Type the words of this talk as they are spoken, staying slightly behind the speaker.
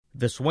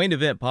The Swain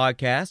Event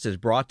Podcast is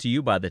brought to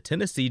you by the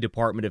Tennessee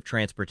Department of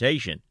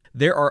Transportation.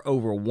 There are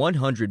over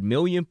 100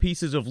 million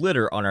pieces of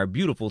litter on our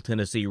beautiful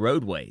Tennessee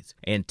roadways,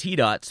 and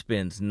TDOT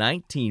spends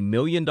 $19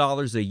 million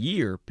a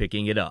year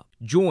picking it up.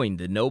 Join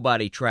the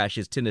Nobody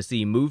Trashes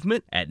Tennessee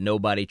movement at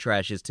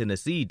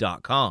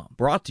NobodyTrashesTennessee.com.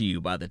 Brought to you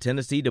by the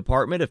Tennessee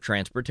Department of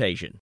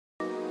Transportation.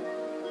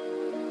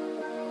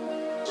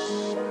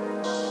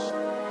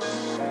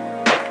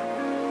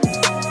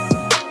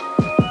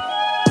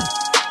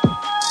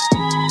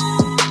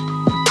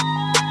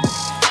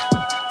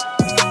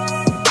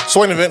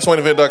 Swain Event,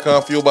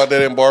 SwainEvent.com, fueled by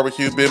Dead End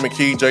Barbecue, Ben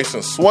McKee,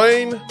 Jason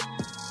Swain.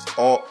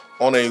 On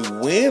a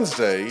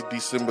Wednesday,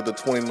 December the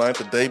 29th,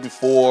 the day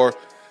before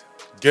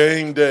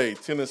game day,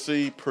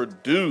 Tennessee,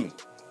 Purdue.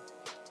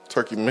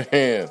 Turkey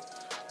Man.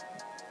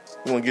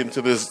 You want to get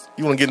into this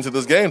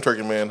game,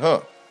 Turkey Man,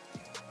 huh?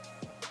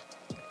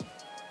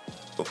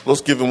 Let's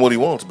give him what he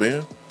wants,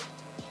 Ben.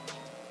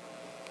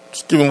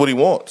 Let's give him what he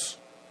wants.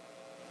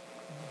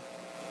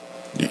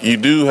 You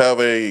do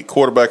have a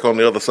quarterback on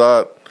the other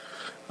side,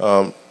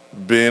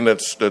 Ben,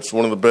 that's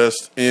one of the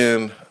best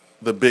in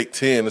the Big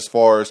Ten as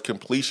far as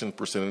completion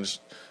percentage.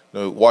 You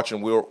know,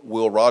 watching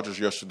Will Rogers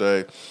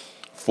yesterday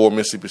for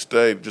Mississippi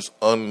State, just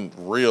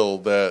unreal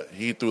that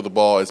he threw the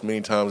ball as many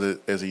times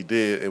as he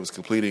did. It was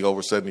completing over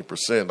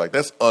 70%. Like,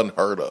 that's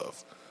unheard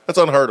of. That's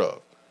unheard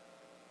of.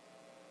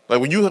 Like,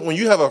 when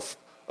you have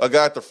a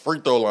guy at the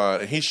free throw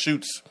line and he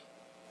shoots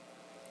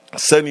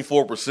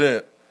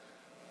 74%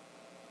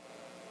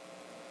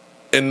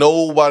 and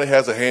nobody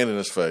has a hand in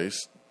his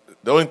face,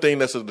 the only thing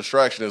that's a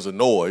distraction is a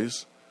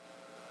noise.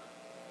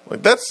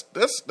 Like that's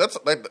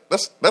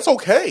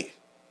okay.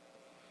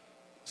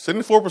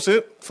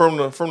 74% from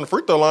the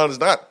free throw line is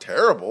not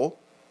terrible.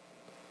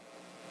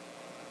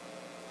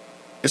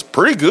 It's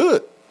pretty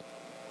good.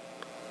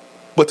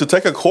 But to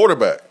take a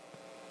quarterback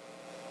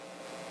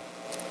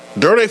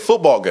during a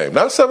football game,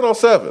 not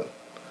 7-on-7,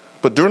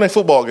 but during a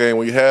football game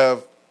where you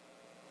have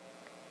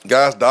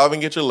guys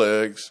diving at your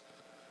legs,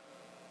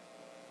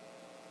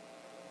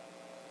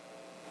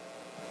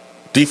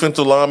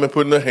 defensive linemen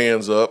putting their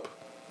hands up,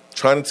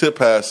 trying to tip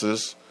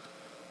passes.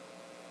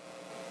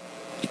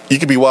 You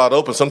can be wide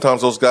open.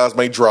 Sometimes those guys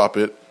may drop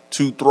it.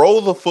 To throw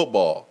the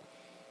football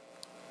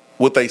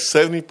with a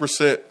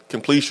 70%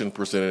 completion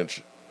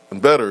percentage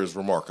and better is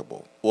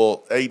remarkable.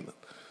 Well, Aiden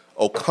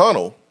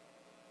O'Connell,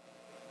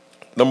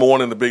 number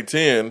one in the Big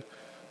Ten,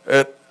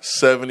 at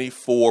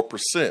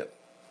 74%,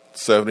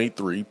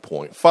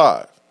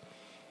 73.5.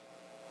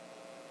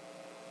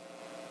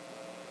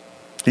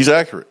 He's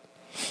accurate.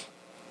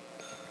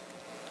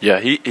 Yeah,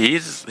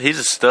 he's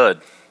a stud.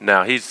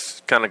 Now,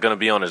 he's kind of going to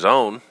be on his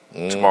own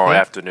tomorrow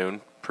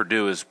afternoon.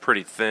 Purdue is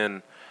pretty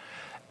thin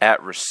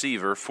at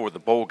receiver for the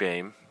bowl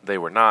game. They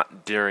were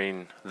not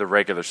during the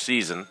regular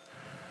season.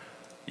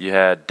 You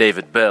had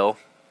David Bell,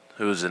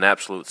 who's an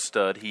absolute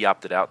stud. He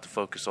opted out to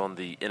focus on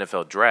the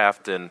NFL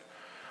draft, and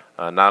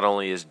not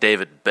only is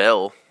David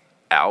Bell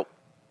out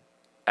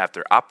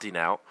after opting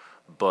out,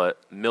 but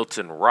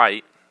Milton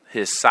Wright,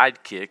 his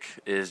sidekick,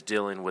 is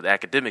dealing with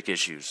academic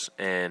issues,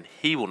 and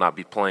he will not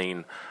be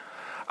playing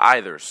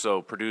either.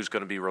 So Purdue's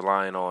going to be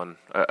relying on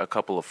a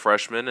couple of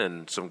freshmen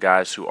and some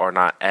guys who are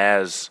not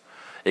as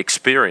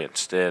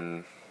experienced.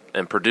 And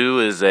Purdue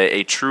is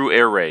a true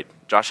air raid.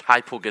 Josh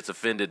Heupel gets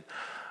offended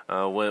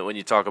when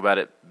you talk about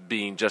it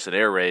being just an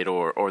air raid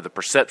or the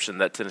perception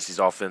that Tennessee's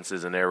offense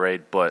is an air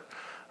raid. But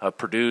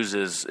Purdue's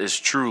is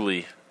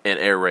truly an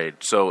air raid.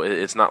 So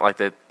it's not like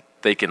that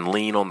they can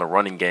lean on the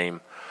running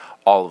game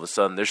all of a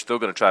sudden. They're still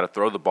going to try to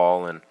throw the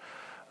ball. And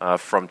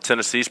from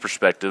Tennessee's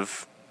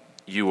perspective,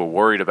 you were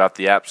worried about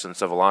the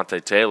absence of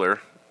Alontae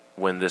Taylor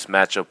when this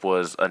matchup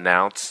was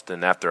announced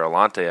and after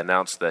Alontae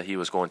announced that he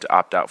was going to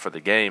opt out for the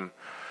game.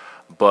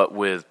 But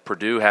with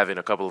Purdue having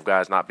a couple of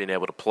guys not being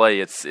able to play,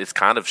 it's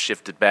kind of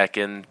shifted back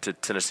into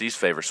Tennessee's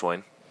favor,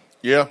 Swain.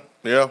 Yeah.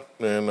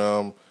 And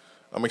I'm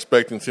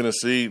expecting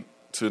Tennessee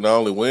to not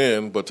only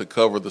win, but to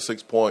cover the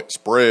 6-point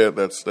spread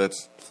that's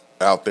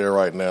out there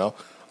right now.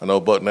 I know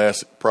Button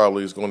Nass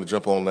probably is going to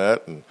jump on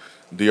that, and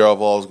D.R.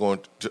 Vol is going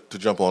to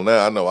jump on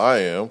that. I know I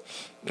am.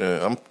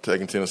 I'm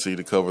taking Tennessee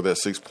to cover that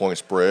 6-point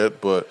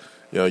spread. But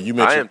you mentioned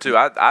I am too.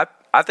 I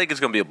think it's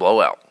going to be a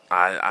blowout.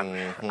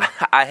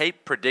 I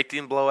hate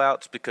predicting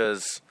blowouts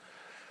because,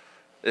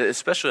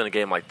 especially in a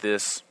game like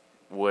this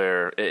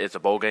where it's a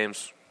bowl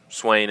games,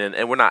 Swain,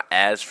 and we're not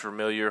as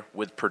familiar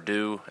with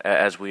Purdue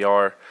as we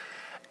are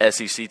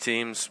SEC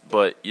teams,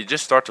 but you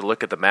just start to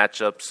look at the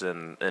matchups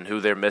and who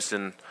they're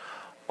missing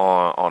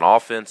on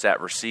offense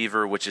at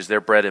receiver, which is their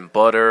bread and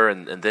butter,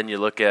 and then you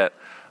look at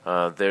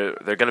they're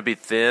going to be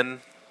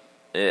thin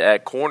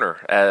at corner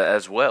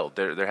as well.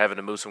 They're having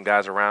to move some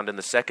guys around in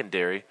the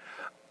secondary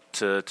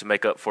to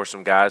make up for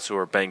some guys who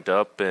are banged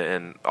up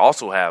and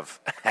also have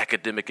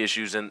academic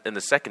issues in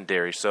the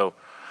secondary. So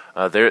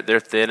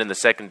they're thin in the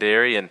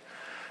secondary, and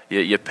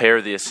you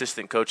pair the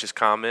assistant coach's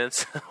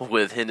comments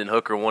with Hendon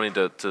Hooker wanting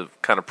to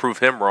kind of prove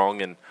him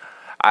wrong, and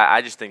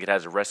I just think it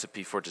has a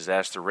recipe for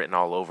disaster written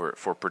all over it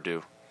for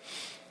Purdue.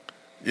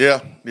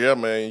 Yeah,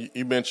 man.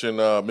 You mentioned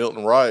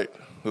Milton Wright,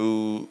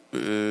 who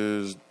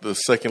is the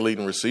second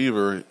leading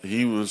receiver.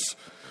 He was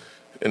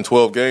in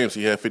 12 games.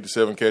 He had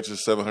 57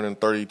 catches,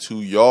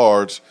 732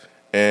 yards,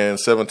 and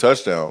 7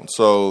 touchdowns.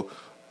 So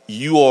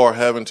you are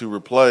having to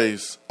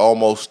replace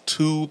almost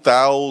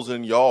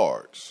 2,000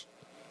 yards.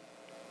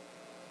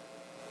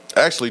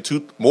 Actually,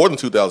 more than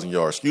 2,000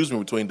 yards,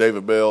 between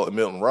David Bell and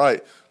Milton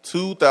Wright.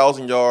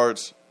 2,000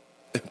 yards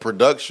in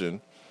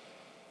production,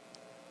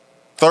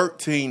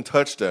 13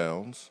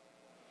 touchdowns,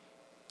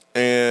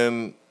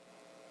 and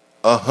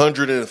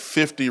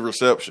 150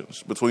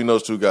 receptions between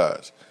those two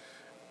guys.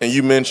 And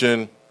you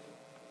mentioned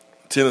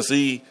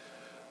Tennessee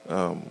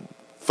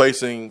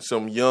facing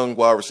some young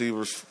wide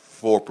receivers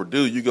for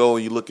Purdue. You go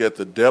and you look at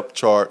the depth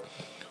chart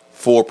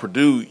for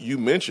Purdue, you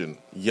mentioned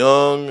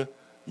young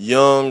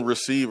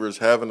receivers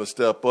having to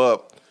step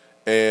up,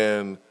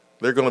 and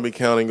they're going to be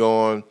counting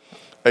on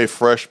a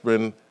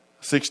freshman,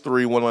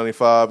 6'3",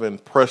 195,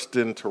 and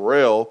Preston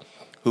Terrell,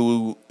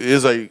 who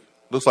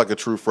looks like a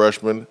true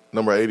freshman,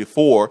 number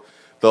 84.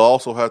 They'll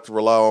also have to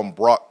rely on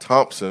Brock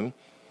Thompson,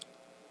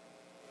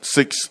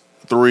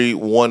 6'3",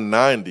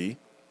 190,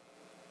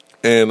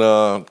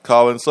 and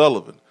Colin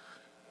Sullivan,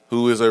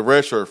 who is a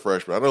redshirt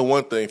freshman. I know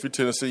one thing, if you're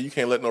Tennessee, you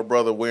can't let no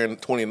brother wearing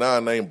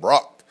 29 named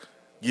Brock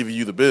give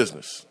you the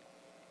business.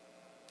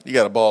 You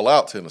got to ball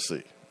out,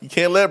 Tennessee. You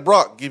can't let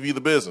Brock give you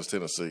the business,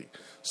 Tennessee.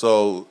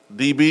 So,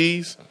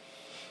 DBs,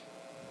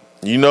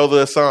 you know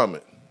the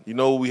assignment. You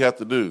know what we have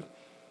to do.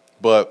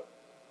 But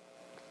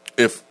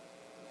if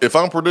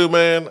I'm Purdue,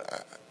 man,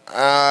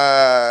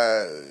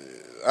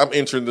 I'm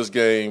entering this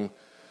game.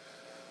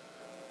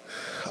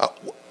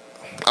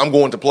 I'm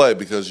going to play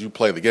because you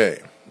play the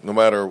game. No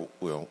matter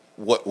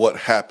what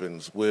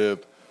happens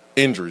with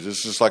injuries,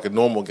 it's just like a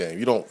normal game.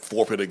 You don't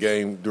forfeit a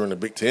game during the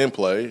Big Ten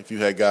play. If you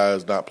had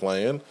guys not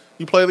playing,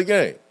 you play the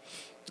game.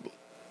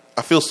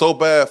 I feel so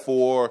bad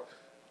for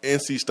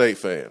NC State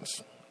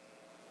fans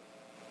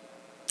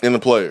and the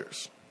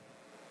players.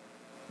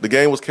 The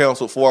game was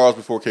canceled 4 hours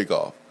before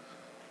kickoff.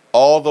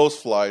 All those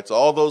flights,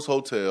 all those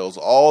hotels,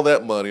 all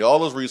that money, all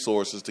those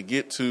resources to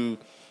get to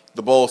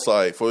the bowl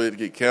site for it to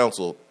get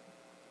canceled,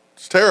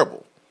 it's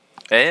terrible.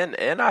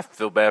 And I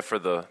feel bad for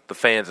the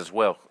fans as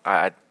well.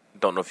 I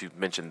don't know if you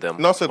mentioned them.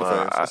 No, I said the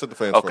fans. I said the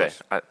fans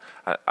first. Okay.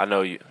 I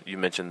know you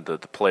mentioned the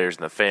players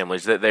and the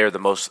families. They are the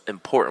most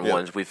important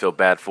ones we feel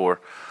bad for.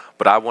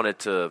 But I wanted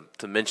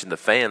to mention the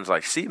fans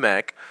like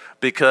C-Mac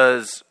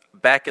because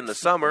back in the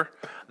summer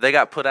they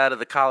got put out of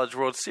the College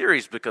World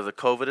Series because of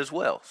COVID as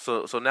well.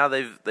 So now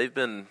they've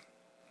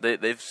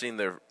seen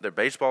their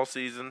baseball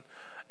season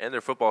and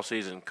their football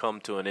season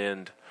come to an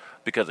end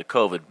because of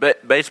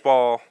COVID.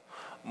 Baseball,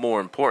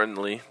 more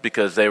importantly,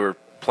 because they were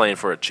playing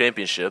for a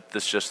championship.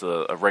 This is just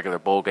a regular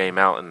bowl game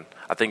out, and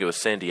I think it was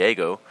San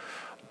Diego.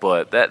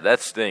 But that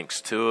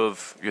stinks. 2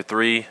 of your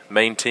 3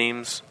 main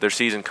teams, their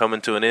season coming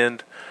to an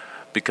end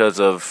because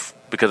of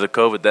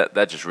COVID.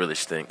 That just really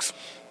stinks.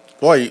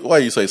 Why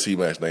you say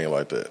C-Mac's name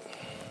like that?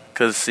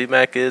 Because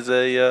C-Mac is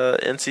a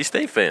NC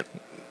State fan.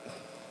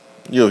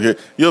 You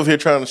over here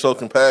trying to show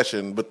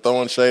compassion, but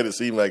throwing shade at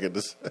C-Mac at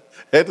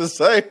the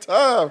same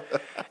time.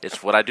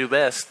 It's what I do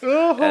best.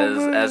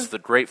 As the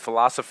great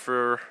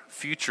philosopher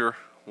Future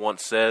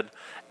once said,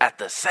 at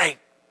the same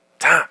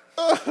time.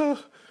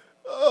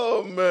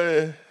 Oh,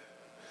 man.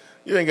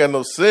 You ain't got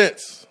no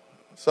sense.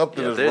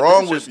 Something is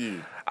wrong with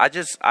you. I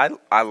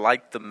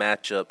like the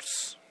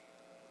matchups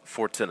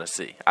for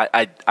Tennessee.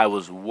 I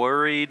was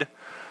worried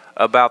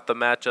about the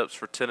matchups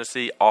for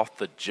Tennessee off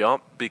the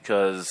jump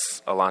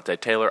because Alontae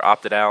Taylor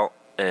opted out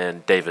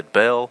and David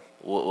Bell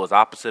was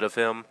opposite of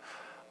him.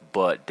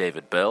 But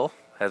David Bell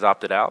has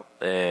opted out,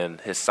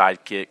 and his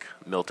sidekick,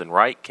 Milton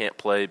Wright, can't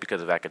play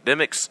because of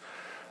academics.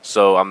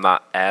 So I'm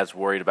not as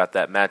worried about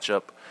that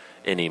matchup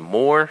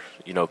anymore.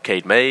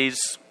 Cade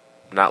Mays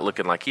not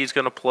looking like he's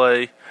going to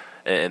play,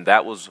 and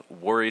that was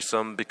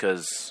worrisome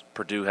because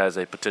Purdue has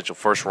a potential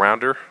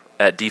first-rounder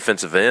at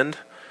defensive end,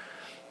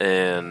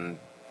 and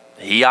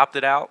he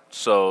opted out,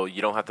 so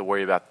you don't have to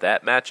worry about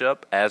that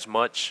matchup as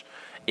much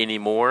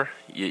anymore.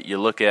 You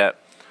look at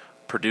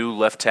Purdue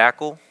left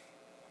tackle,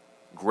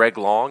 Greg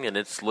Long, and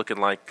it's looking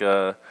like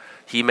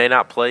he may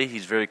not play.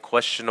 He's very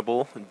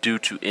questionable due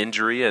to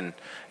injury, and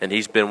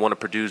he's been one of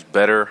Purdue's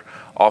better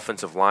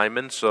offensive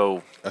linemen.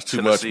 So that's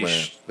too much,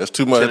 man. That's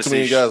too much. Too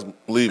many guys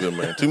leaving,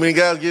 man. Too many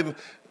guys getting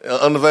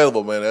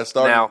unavailable, man.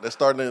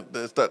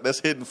 That's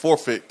hitting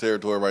forfeit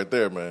territory right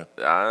there, man.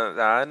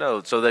 I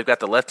know. So they've got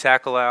the left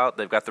tackle out.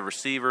 They've got the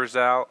receivers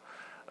out.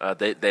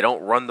 They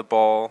don't run the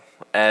ball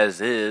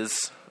as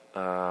is.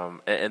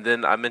 And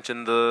then I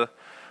mentioned the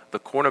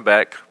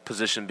cornerback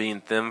position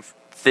being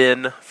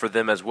thin for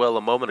them as well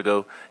a moment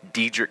ago.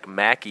 Dedrick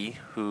Mackey,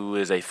 who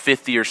is a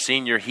fifth-year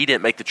senior, he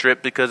didn't make the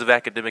trip because of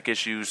academic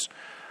issues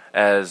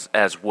as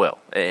well.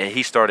 And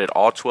he started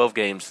all 12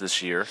 games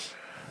this year,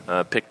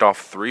 picked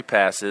off 3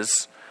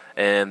 passes,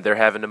 and they're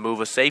having to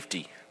move a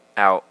safety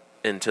out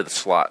into the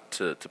slot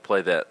to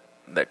play that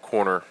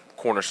corner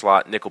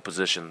slot nickel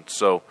position.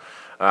 So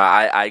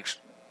I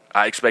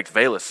I expect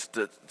Valus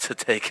to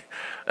take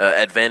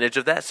advantage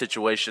of that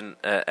situation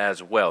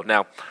as well.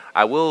 Now,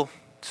 I will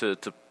to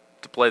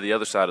play the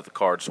other side of the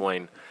card,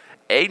 Swain.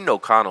 Aiden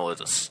O'Connell is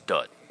a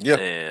stud. Yeah.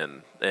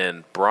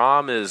 And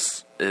Brom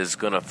is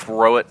going to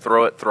throw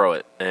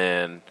it.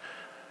 And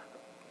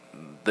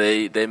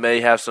they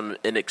may have some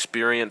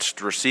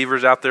inexperienced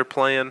receivers out there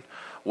playing.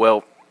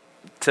 Well,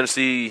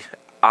 Tennessee,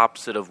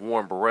 opposite of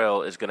Warren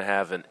Burrell, is going to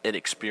have an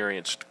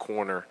inexperienced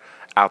corner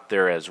out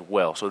there as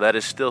well. So that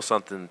is still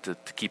something to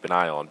keep an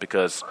eye on,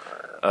 because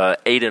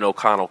Aiden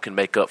O'Connell can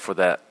make up for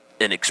that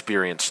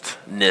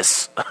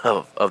inexperiencedness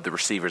of the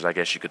receivers, I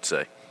guess you could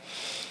say.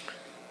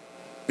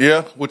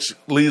 Yeah, which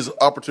leaves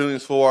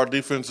opportunities for our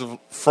defensive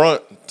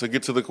front to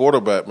get to the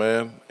quarterback,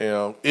 man. You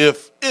know,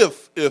 if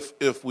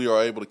we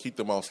are able to keep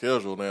them on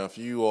schedule. Now, if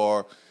you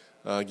are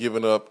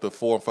giving up the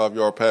 4 and 5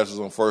 yard passes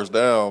on first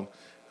down,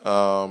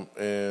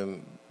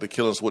 and the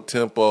killing us with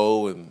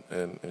tempo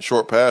and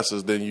short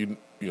passes, then you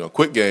know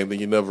quick game, then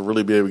you never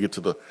really be able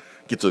to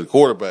get to the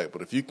quarterback.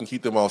 But if you can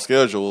keep them on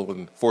schedule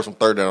and force some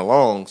third down and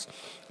longs,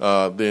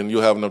 then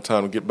you'll have enough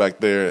time to get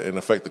back there and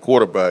affect the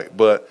quarterback.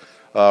 But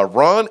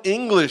Ron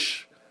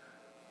English.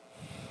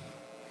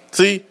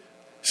 See,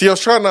 I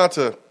was trying not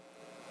to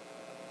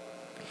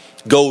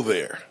go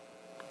there.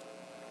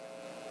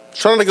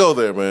 Trying to go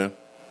there, man.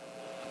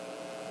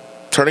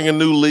 Turning a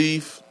new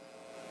leaf.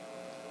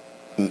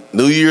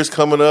 New Year's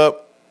coming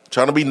up.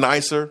 Trying to be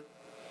nicer.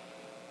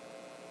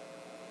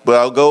 But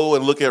I'll go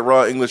and look at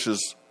Ron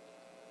English's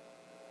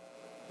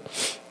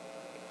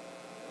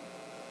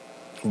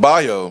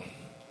bio.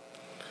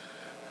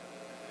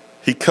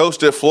 He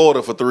coached at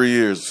Florida for 3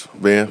 years,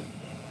 man.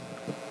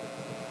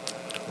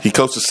 He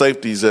coached the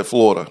safeties at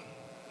Florida.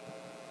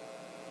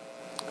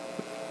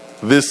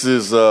 This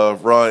is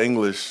Ron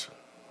English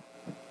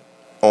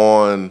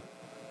on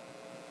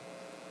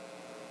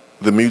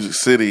the Music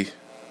City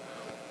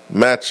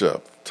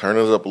matchup. Turn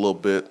it up a little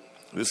bit.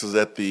 This is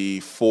at the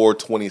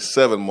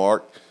 4:27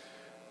 mark.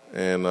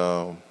 And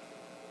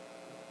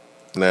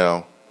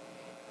now,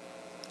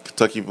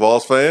 Kentucky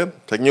Vols fan,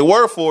 taking your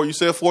word for it. You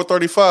said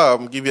 4:35. I'm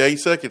going to give you 8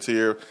 seconds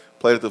here.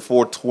 Played at the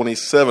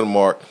 4:27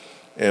 mark.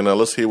 And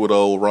let's hear what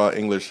old Ron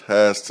English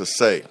has to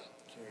say.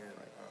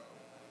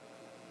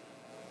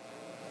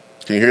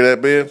 Can you hear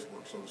that, Ben?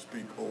 So to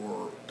speak,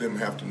 or them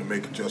having to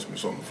make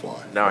adjustments on the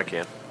fly. Now I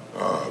can.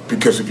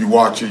 Because if you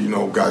watch it, you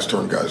know, guys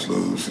turn, guys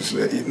lose.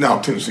 Now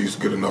Tennessee's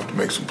good enough to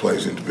make some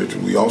plays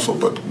individually also,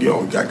 but, you know,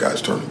 we got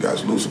guys turn and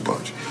guys lose a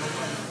bunch.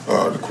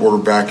 The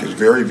quarterback is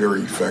very,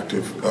 very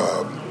effective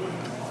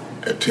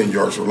at 10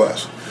 yards or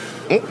less.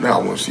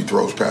 Now, once he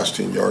throws past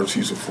 10 yards,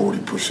 he's a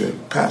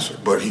 40% passer.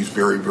 But he's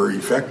very, very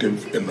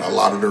effective, and a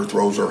lot of their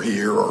throws are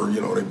here or, you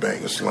know, they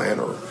bang a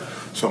slant or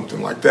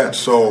something like that.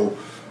 So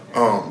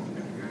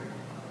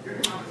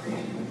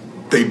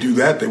they do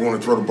that. They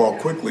want to throw the ball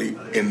quickly,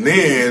 and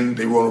then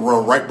they want to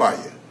run right by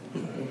you.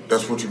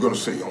 That's what you're going to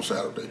see on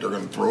Saturday. They're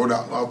going to throw it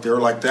out there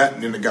like that,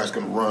 and then the guy's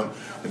going to run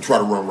and try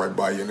to run right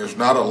by you. And there's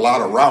not a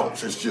lot of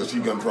routes. It's just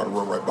he's going to try to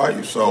run right by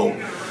you. So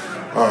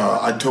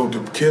I told the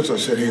kids, I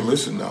said, hey,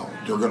 listen now,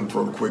 they're going to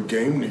throw the quick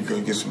game, and you're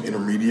going to get some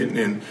intermediate, and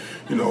then,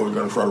 you know, they're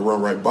going to try to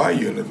run right by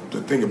you. And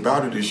the thing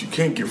about it is you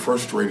can't get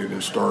frustrated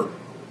and start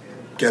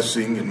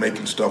guessing and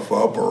making stuff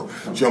up or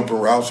jumping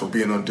routes or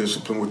being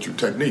undisciplined with your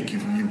technique.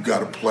 You've got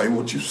to play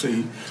what you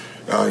see.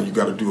 You've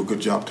got to do a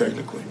good job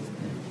technically.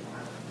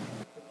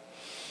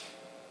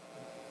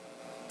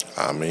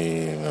 I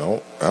mean,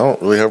 I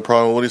don't really have a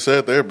problem with what he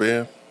said there,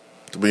 Ben,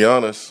 to be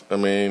honest. I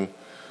mean,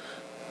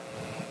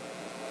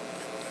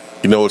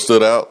 you know what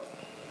stood out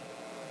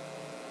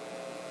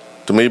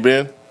to me,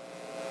 Ben?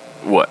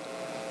 What?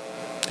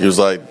 He was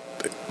like,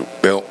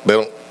 they're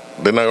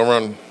not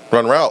gonna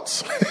run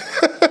routes.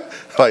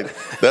 Like,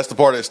 that's the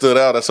part that stood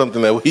out. That's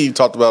something that we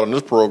talked about on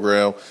this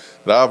program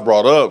that I've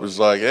brought up. It's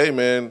like, hey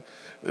man,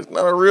 it's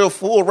not a real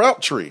full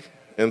route tree.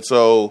 And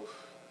so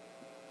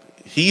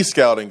he's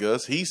scouting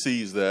us. He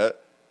sees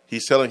that.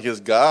 He's telling his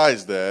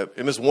guys that.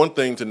 And it's one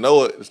thing to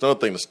know it. It's another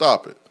thing to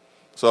stop it.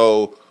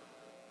 So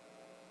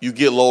you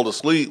get lulled to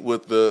sleep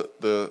with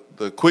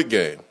the quick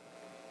game.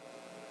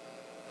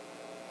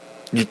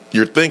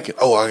 You're thinking,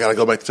 oh, I got to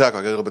go back to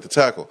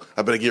tackle.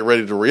 I better get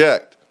ready to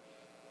react.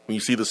 When you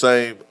see the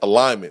same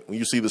alignment, when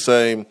you see the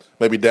same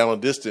maybe down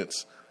and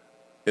distance,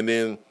 and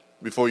then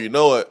before you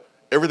know it,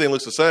 everything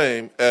looks the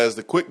same as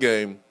the quick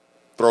game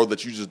throw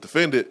that you just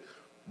defended,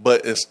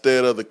 but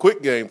instead of the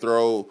quick game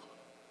throw,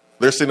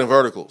 they're sitting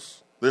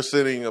verticals. They're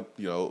sitting a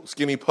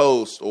skinny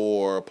post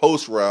or a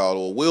post route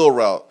or a wheel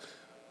route.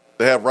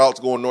 They have routes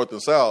going north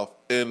and south,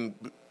 and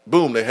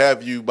boom, they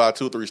have you by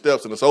 2 or 3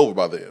 steps, and it's over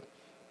by then.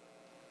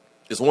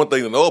 It's one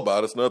thing to know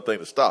about it. It's another thing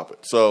to stop it.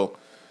 So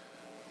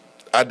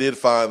I did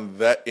find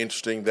that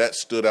interesting. That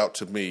stood out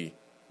to me,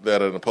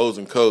 that an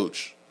opposing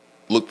coach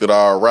looked at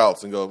our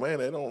routes and goes, man,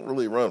 they don't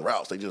really run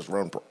routes. They just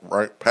run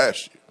right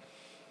past you.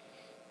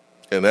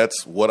 And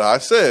that's what I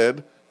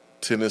said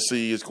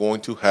Tennessee is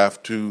going to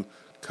have to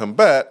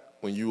combat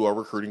when you are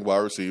recruiting wide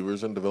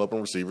receivers and developing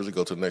receivers to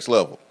go to the next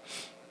level.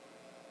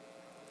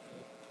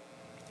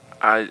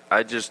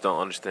 I just don't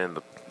understand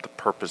the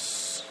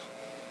purpose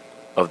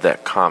of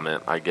that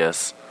comment, I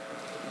guess.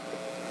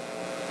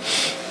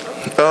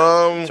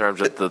 In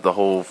terms of the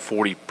whole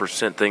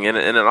 40% thing. And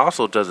it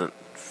also doesn't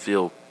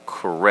feel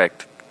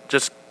correct.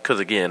 Just because,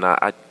 again,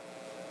 I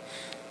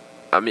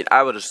mean,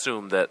 I would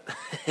assume that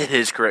it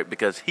is correct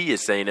because he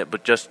is saying it,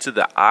 but just to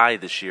the eye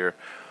this year,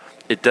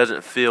 it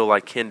doesn't feel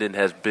like Hendon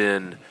has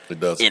been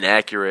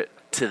inaccurate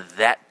to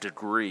that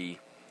degree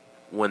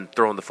when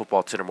throwing the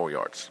ball 10 or more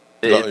yards.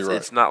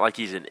 It's not like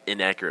he's an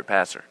inaccurate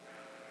passer.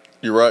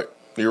 You're right.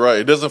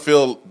 It doesn't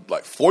feel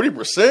like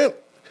 40%.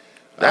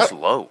 That's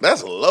low.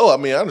 That's low. I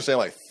mean, I understand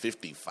like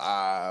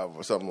 55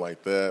 or something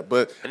like that.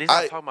 But and he's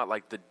not talking about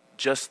like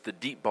just the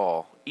deep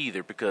ball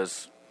either,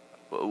 because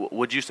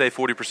would you say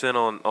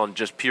 40% on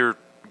just pure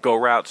go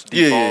routes,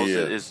 deep balls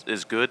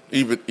is good?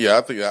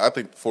 I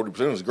think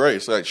 40% is great.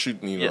 It's like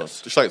shooting,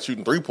 it's like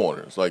shooting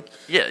 3-pointers. Like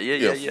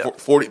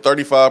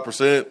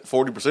 35%,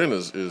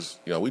 40% is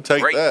we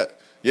take great. That.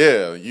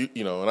 Yeah,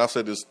 and I've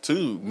said this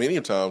too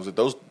many times that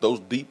those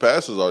deep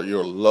passes are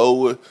your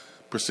low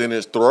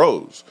percentage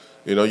throws.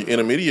 Your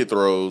intermediate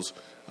throws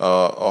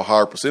are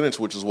higher percentage,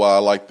 which is why I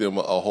like them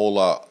a whole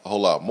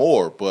lot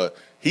more. But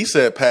he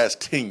said past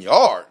 10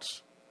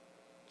 yards,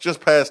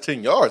 just past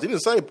 10 yards. He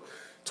didn't say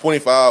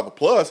 25 or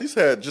plus. He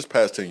said just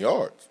past 10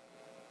 yards.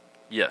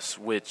 Yes,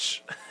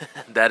 which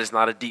that is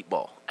not a deep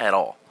ball at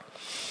all.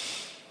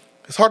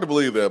 It's hard to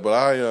believe that, but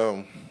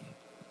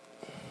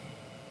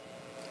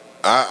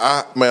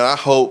I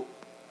hope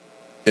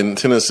in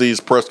Tennessee's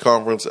press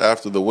conference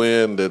after the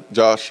win that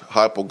Josh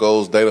Heupel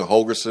goes Dana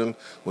Holgorsen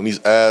when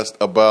he's asked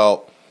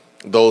about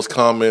those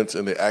comments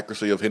and the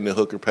accuracy of hitting the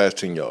hooker past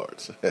 10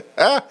 yards.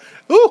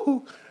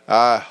 Ooh,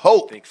 I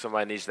hope. Think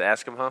somebody needs to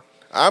ask him, huh?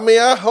 I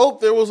mean, I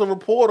hope there was a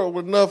reporter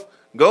with enough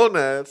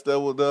gonads that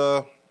would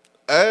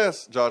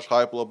ask Josh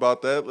Heupel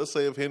about that. Let's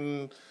say if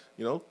Hendon,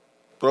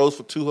 throws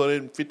for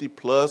 250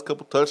 plus,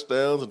 couple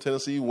touchdowns, and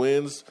Tennessee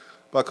wins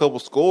by a couple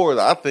scores.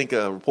 I think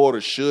a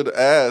reporter should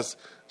ask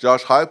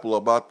Josh Heupel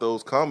about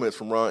those comments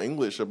from Ron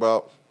English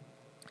about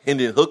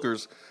Hendon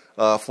Hooker's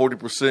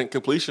 40%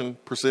 completion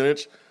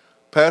percentage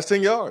past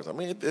 10 yards. I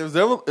mean, if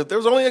there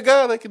was only a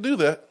guy that could do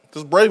that,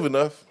 just brave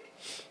enough,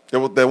 that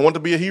want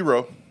to be a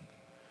hero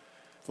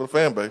for the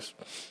fan base.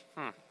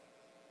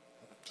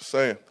 Just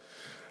saying.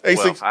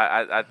 Well,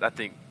 I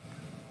think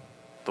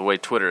the way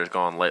Twitter has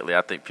gone lately,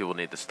 I think people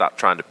need to stop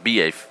trying to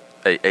be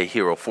a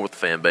hero for the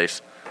fan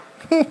base.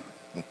 Hey,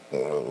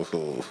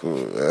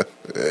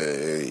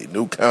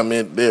 no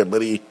comment there,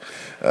 buddy.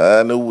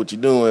 I know what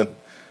you're doing.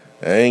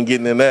 I ain't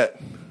getting in that.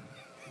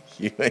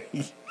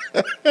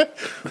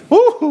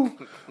 Woo,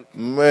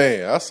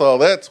 man, I saw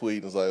that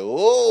tweet and was like,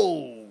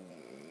 "Oh,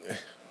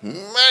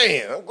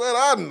 man, I'm glad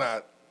I'm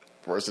not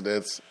the person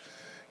that's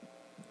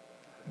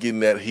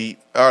getting that heat."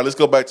 All right, let's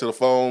go back to the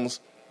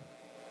phones.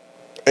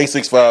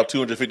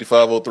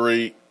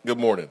 865-255-03. Good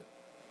morning.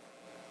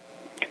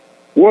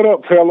 What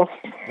up, fella?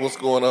 What's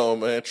going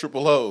on, man?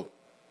 Triple O.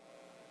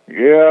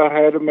 Yeah, I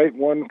had to make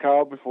one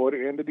call before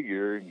the end of the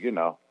year,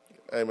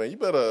 Hey, man, you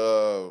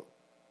better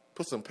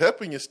put some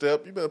pep in your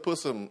step. You better put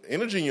some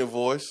energy in your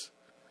voice.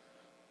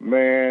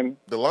 Man.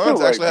 The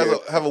Lions actually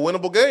have a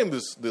winnable game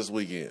this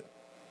weekend.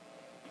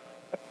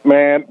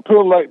 Man, put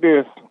it like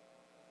this.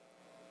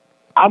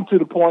 I'm to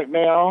the point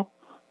now,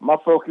 my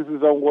focus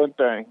is on one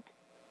thing,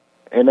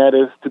 and that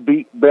is to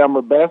beat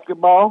Bama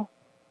basketball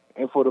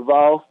and for the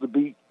Vols to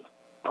beat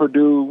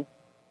Purdue,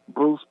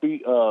 Drew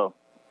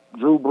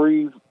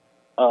Brees,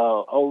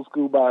 old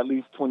school by at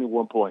least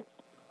 21 points.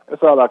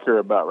 That's all I care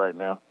about right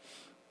now.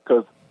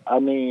 Because,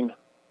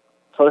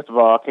 first of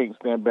all, I can't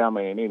stand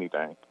Bama in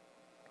anything.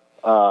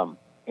 And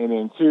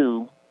then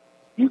two,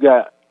 you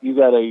got a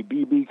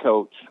DB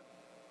coach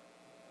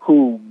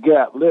who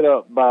got lit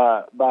up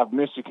by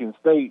Michigan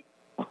State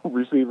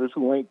receivers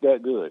who ain't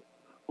that good,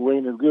 who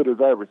ain't as good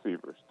as our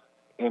receivers.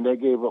 And they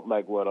gave up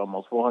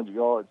almost 400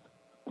 yards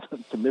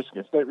to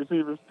Michigan State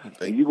receivers.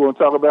 And you going to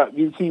talk about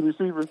UT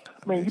receivers?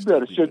 Man, you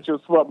better shut your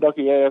swamp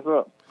ducky ass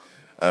up.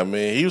 I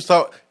mean, he was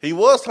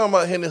talking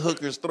about Hendon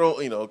Hooker's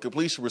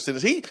completion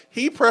percentage.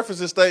 He prefaced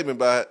his statement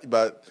by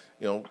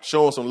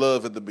showing some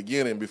love at the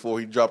beginning before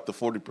he dropped the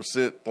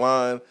 40%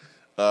 line.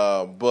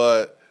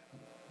 But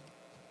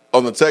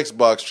on the text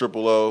box,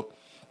 Triple O,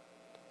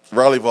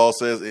 Riley Vol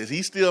says, is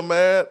he still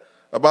mad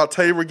about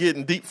Tabor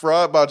getting deep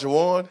fried by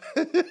Jawan?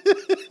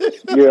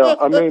 Yeah,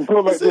 put it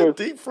like this.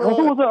 Deep fried.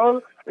 Who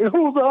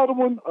was the other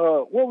one?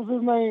 What was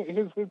his name?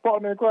 His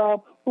partner in crime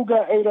who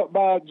got ate up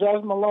by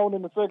Josh Malone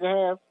in the second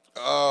half?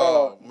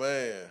 Oh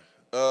man.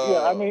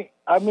 The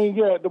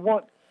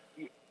one.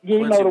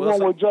 You know the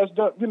Wilson? One with Josh.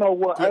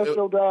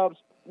 Astro Dobbs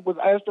was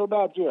Astro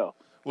Dobbs. Yeah.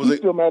 He's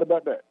still mad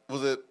about that.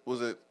 Was it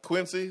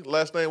Quincy?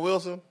 Last name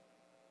Wilson?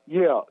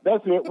 Yeah,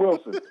 that's it,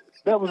 Wilson.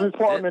 That was his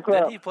partner in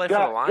crime. Did he play for the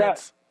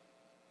Lions?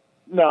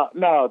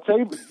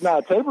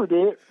 Tabor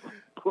did.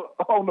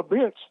 On the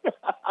bench.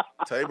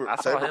 Tabor. I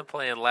saw him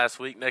playing last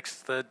week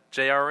next to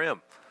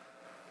JRM.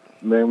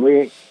 Man, we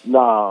ain't,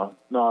 nah.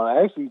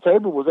 Actually,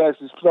 Tabor was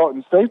actually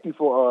starting safety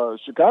for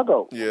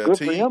Chicago. Yeah, Good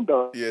for him,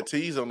 though. Yeah,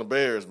 T's on the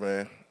Bears,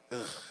 man. Ugh.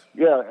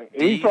 Yeah,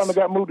 he finally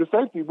got moved to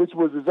safety, which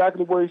was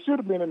exactly where he should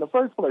have been in the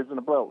first place in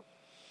the pros.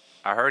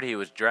 I heard he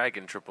was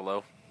dragging Triple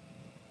O.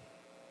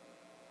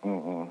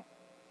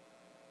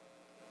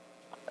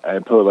 I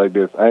ain't put it like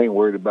this. I ain't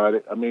worried about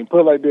it. I mean,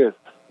 put it like this.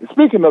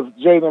 Speaking of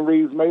Jalen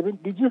Reeves, maybe,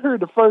 did you hear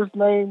the first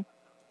name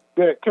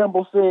that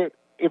Campbell said,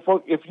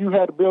 if you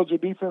had to build your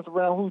defense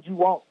around who'd you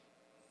want?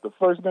 The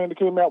first name that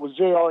came out was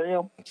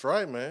JRM. That's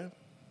right, man.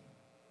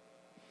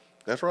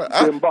 That's right.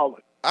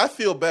 I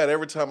feel bad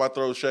every time I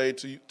throw shade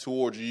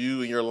towards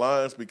you and your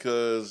lines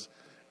because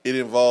it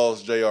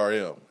involves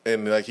JRM.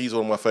 And, like, he's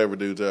one of my favorite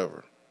dudes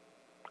ever.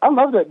 I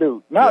love that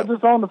dude. Not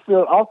just on the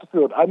field, off the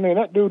field. I mean,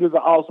 that dude is an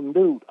awesome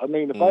dude. I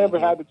mean, if I ever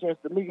had the chance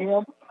to meet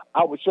him,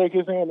 I would shake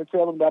his hand and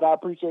tell him that I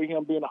appreciate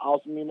him being an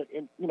awesome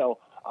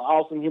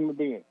human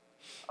being.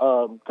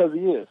 Because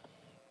he is.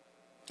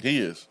 He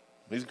is.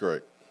 He's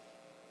great.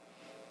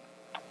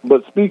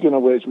 But speaking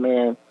of which,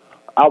 man,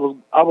 I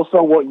was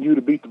so wanting you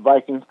to beat the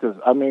Vikings because,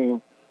 I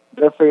mean,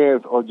 their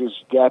fans are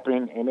just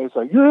gapping, and they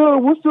say, yeah,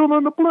 we're still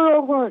in the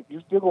playoff hunt.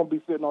 You're still going to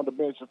be sitting on the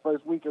bench the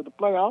first week of the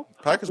playoffs.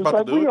 Packers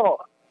about to do it.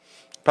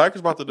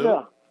 Packers about to do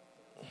it.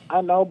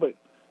 I know, but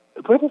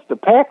it's the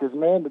Packers,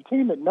 man, the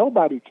team that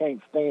nobody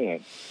can't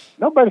stand.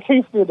 Nobody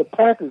can't stand the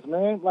Packers,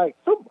 man. Like,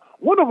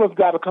 one of us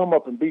got to come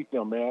up and beat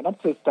them, man. I'm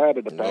just tired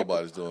of the Packers.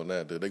 Nobody's doing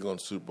that, dude. They're going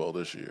to the Super Bowl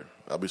this year.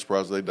 I'll be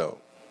surprised if they don't.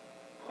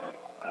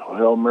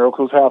 Well,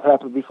 miracles have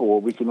happened before.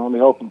 We can only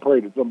hope and pray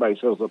that somebody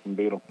shows up and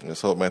beat them.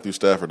 Let's hope Matthew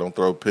Stafford don't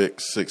throw pick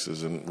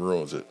sixes and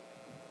ruins it.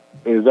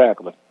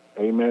 Exactly.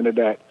 Amen to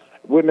that.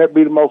 Wouldn't that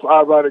be the most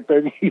ironic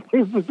thing? He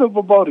wins the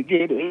Super Bowl to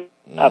get it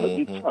out of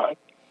Detroit.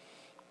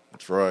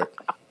 That's right.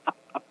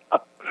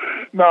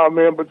 No,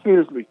 man, but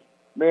seriously,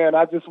 man,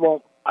 I just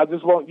want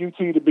UT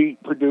to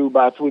beat Purdue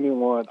by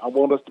 21. I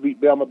want us to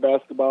beat Bama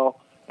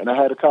basketball, and I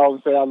had to call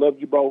and say I love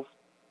you both.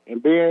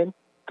 And then,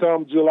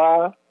 come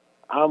July,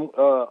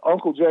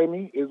 Uncle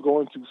Jamie is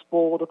going to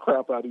spoil the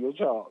crap out of your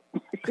job.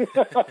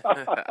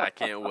 I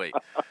can't wait.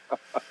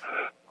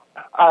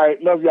 All right,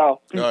 love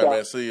y'all. Peace All right, out.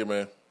 man. See you,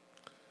 man.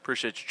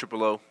 Appreciate you,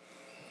 Triple O.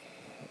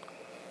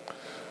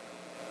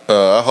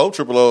 I hope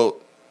Triple O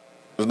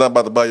is not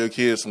about to buy your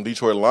kids some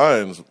Detroit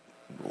Lions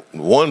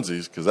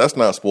onesies because that's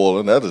not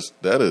spoiling. That's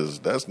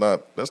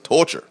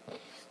torture.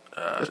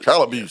 That's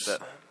child abuse.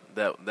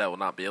 That will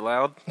not be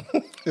allowed.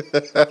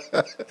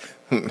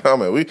 No,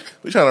 man, we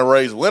trying to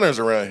raise winners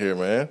around here,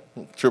 man.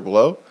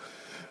 Triple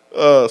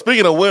O.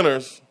 Speaking of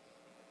winners,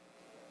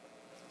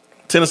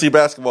 Tennessee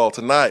basketball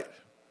tonight.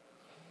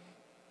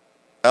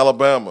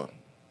 Alabama.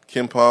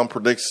 Ken Palm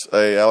predicts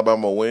a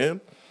Alabama win.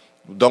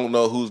 Don't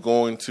know who's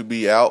going to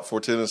be out for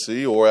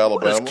Tennessee or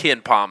Alabama. What does Ken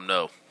Palm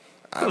know?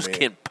 Who's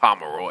Ken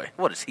Pomeroy?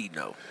 What does he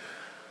know?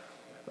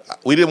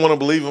 We didn't want to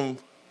believe him.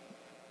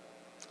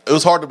 It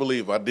was hard to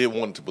believe. I did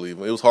want to believe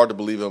him. It was hard to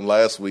believe him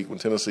last week when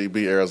Tennessee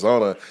beat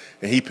Arizona,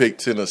 and he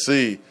picked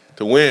Tennessee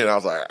to win. I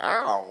was like, I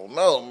don't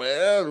know,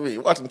 man. I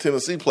mean, watching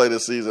Tennessee play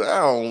this season, I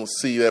don't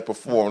see that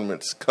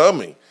performance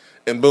coming.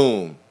 And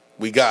boom,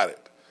 we got it.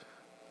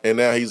 And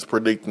now he's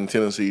predicting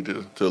Tennessee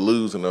to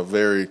lose in a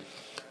very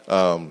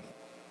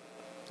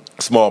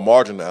small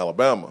margin to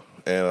Alabama.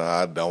 And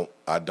I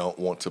don't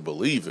want to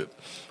believe it.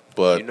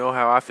 But you know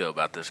how I feel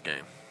about this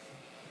game.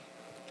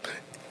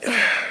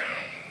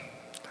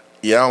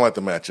 Yeah, I don't like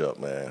the matchup,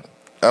 man.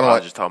 I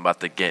was just talking about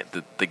the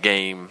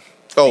game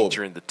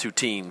featuring the two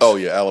teams. Oh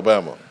yeah,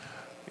 Alabama.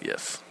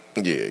 Yes.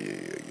 Yeah.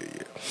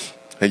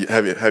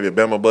 Have your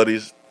Bama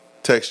buddies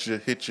text you,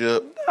 hit you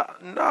up?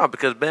 No,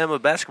 because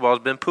Bama basketball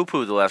has been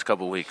poo-poo the last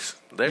couple of weeks.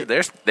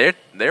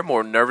 They're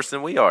more nervous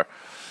than we are.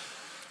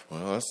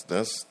 Well,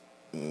 that's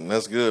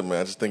good,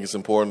 man. I just think it's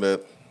important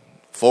that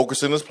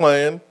Fulkerson is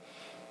playing.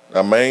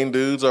 Our main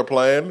dudes are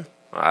playing.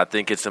 I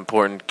think it's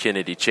important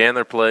Kennedy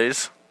Chandler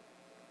plays.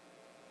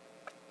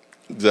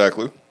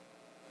 Exactly.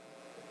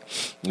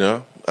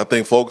 Yeah, I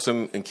think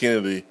Fulkerson and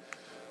Kennedy,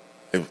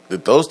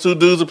 if those two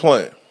dudes are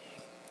playing,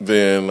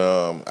 then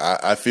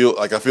I feel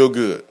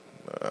good.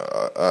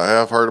 I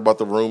have heard about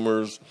the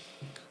rumors,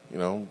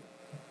 some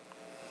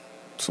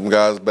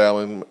guys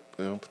battling,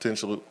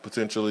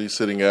 potentially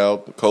sitting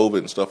out, COVID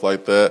and stuff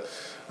like that.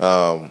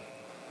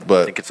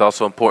 But I think it's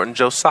also important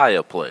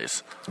Josiah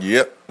plays.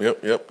 Yep.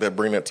 That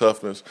bring that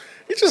toughness.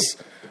 It's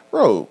just,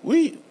 bro,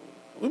 we've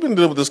been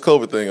dealing with this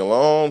COVID thing a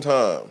long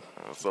time.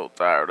 I'm so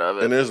tired of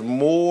it. And there's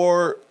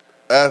more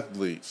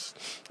athletes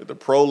at the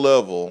pro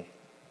level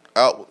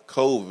out with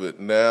COVID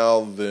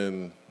now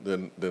than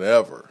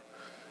ever.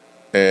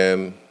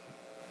 And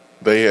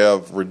they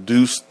have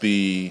reduced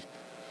the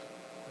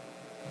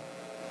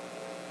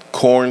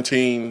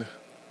quarantine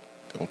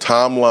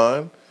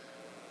timeline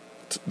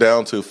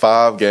down to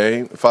 5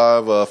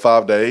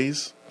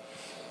 days.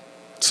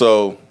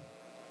 So,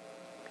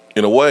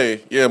 in a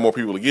way, yeah, more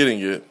people are getting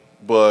it,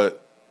 but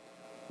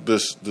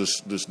this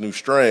new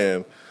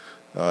strand,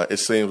 it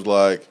seems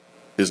like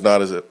it's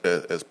not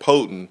as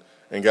potent,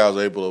 and guys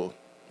are able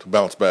to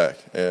bounce back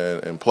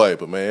and play.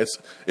 But man,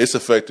 it's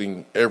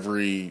affecting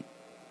every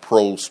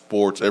pro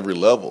sports, every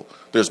level.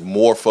 There's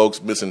more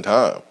folks missing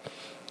time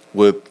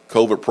with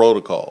COVID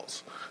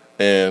protocols,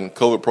 and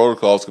COVID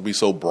protocols can be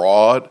so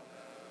broad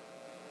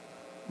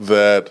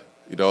that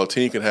a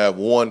team can have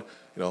one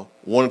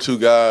or two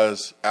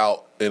guys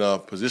out in a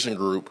position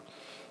group,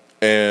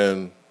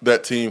 and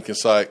that team can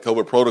cite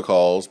COVID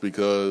protocols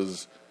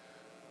because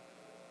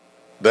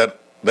that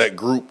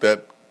group,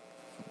 that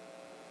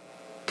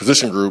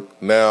position group,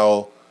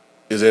 now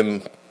is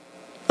in,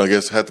 I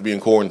guess, have to be in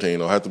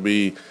quarantine or have to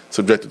be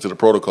subjected to the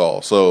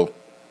protocol. So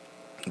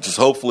just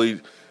hopefully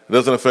it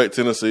doesn't affect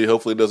Tennessee.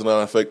 Hopefully it does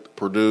not affect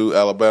Purdue,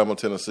 Alabama,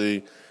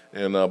 Tennessee,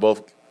 and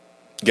both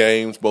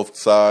games, both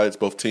sides,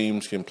 both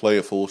teams can play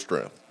at full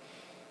strength.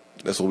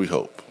 That's what we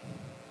hope.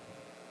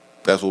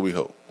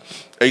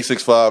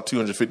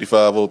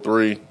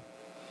 865-255-03.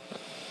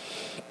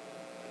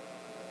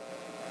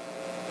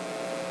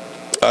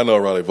 I know,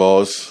 Riley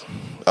Voss.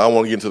 I don't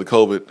want to get into the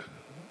COVID.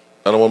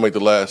 I don't want to make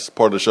the last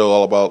part of the show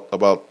all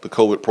about the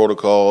COVID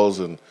protocols,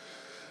 but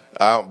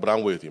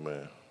I'm with you,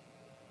 man.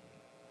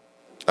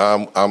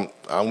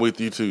 I'm with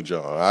you too,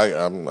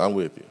 John. I'm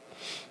with you.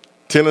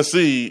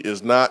 Tennessee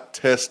is not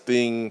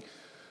testing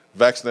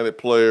vaccinated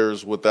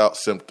players without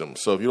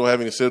symptoms. So if you don't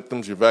have any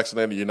symptoms, you're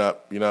vaccinated. You're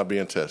not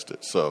being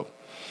tested. So,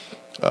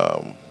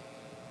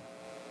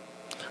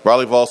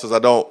 Riley Voss says, I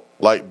don't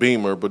like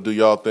Beamer, but do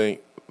y'all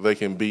think they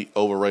can beat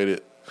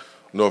overrated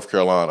North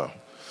Carolina?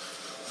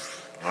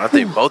 I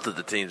think both of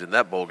the teams in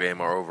that bowl game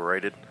are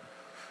overrated.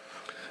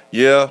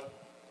 Yeah,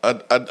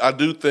 I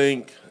do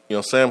think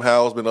Sam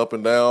Howell's been up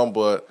and down,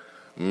 but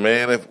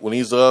man, when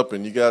he's up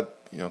and you got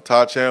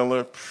Todd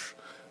Chandler,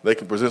 they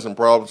can present some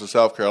problems to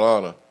South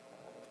Carolina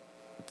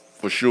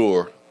for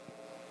sure.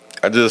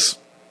 I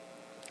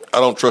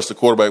don't trust the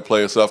quarterback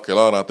play in South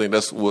Carolina. I think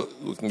that's what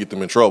can get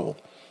them in trouble.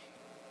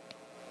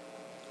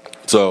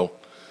 So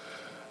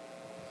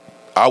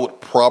I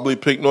would probably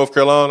pick North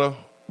Carolina,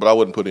 but I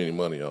wouldn't put any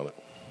money on it.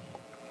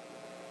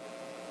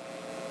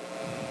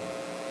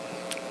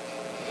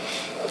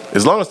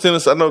 As long as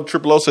Tennessee, I know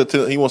Triple O said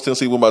he wants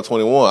Tennessee to win by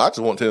 21. I just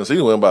want Tennessee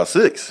to win by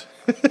 6.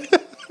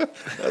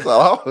 That's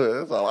all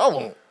I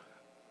want.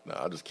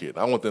 Nah, I'm just kidding.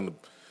 I want them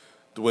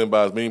to win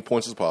by as many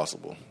points as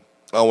possible.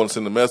 I want to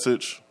send a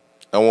message.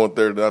 I want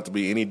there not to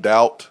be any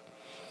doubt.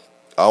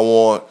 I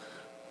want,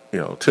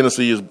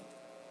 Tennessee has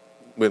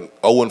been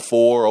 0-4,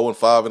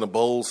 0-5 in the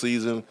bowl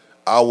season.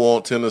 I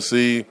want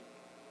Tennessee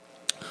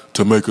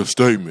to make a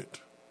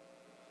statement.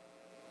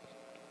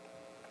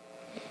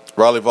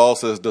 Riley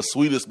Voss says the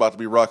sweetest about to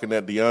be rocking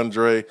that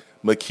DeAndre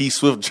McKee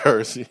Swift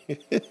jersey.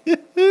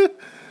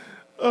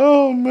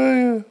 Oh,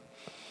 man.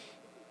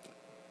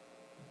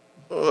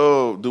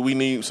 Oh, do we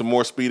need some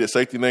more speed at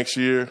safety next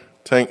year?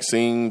 Tank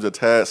seems a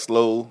tad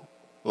slow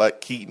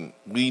like Keaton.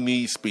 We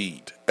need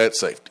speed at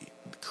safety.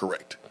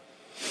 Correct.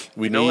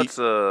 We need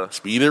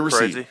speed at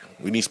receiver.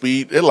 We need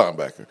speed at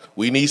linebacker.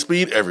 We need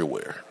speed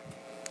everywhere.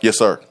 Yes,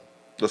 sir.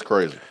 That's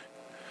crazy.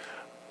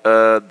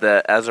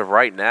 That as of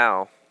right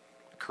now,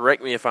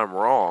 correct me if I'm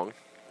wrong,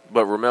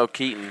 but Ramel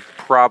Keaton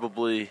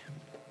probably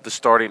the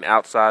starting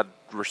outside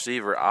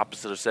receiver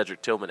opposite of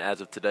Cedric Tillman as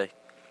of today.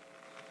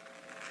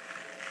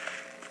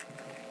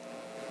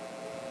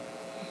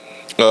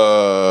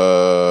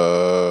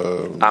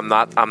 I'm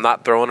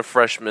not throwing a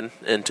freshman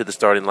into the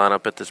starting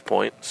lineup at this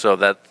point, so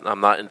that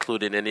I'm not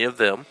including any of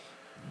them.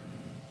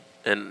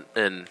 And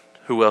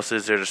who else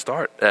is there to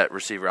start at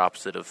receiver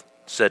opposite of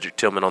Cedric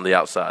Tillman on the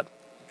outside?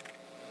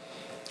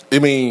 I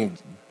mean,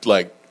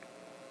 like,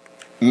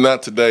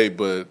 not today,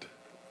 but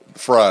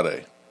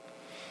Friday.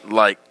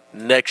 Like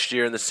next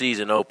year in the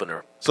season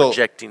opener,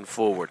 projecting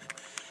forward.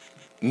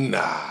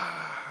 Nah.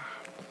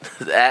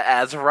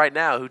 As of right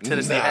now, who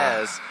Tennessee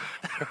has,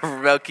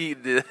 Ramel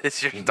Keaton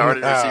is your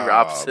starting receiver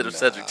opposite of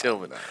Cedric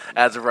Tillman.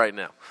 As of right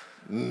now.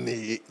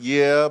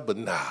 Yeah,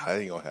 but that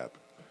ain't going to happen.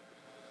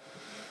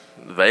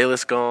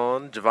 Valus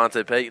gone.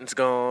 Javonte Payton's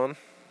gone.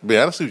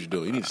 Man, I see what you're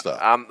doing. You need to stop.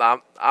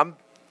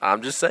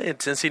 I'm just saying,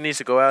 Tennessee needs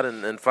to go out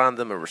and find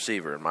them a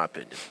receiver, in my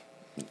opinion.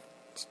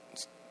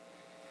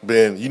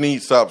 Ben, you need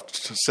to stop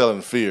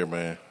selling fear,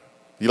 man.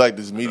 You like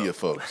these media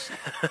folks.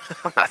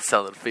 I'm not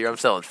selling fear. I'm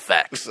selling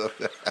facts.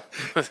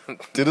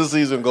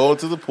 Tennessee's going to go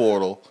into the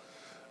portal.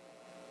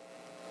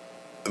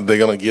 They're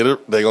gonna get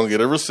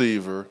a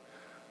receiver.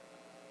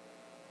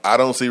 I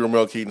don't see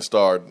Ramel Keaton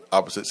starting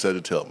opposite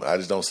Cedric Tillman. I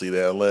just don't see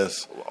that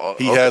unless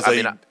he has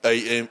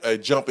a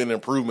jump in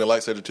improvement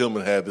like Cedric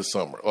Tillman had this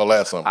summer or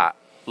last summer.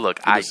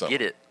 I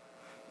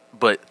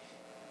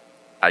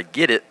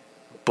get it,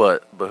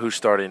 but who's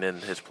starting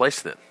in his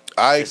place then?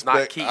 It's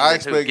not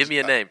Keaton. Give me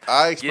a name.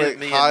 I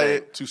expect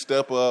Hyatt to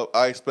step up.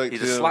 I expect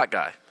he's a slot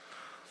guy.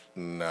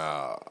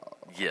 Nah.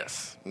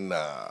 Yes.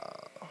 Nah.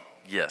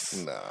 Yes.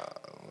 Nah.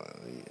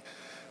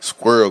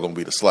 Squirrel gonna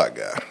be the slot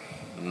guy.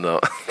 No.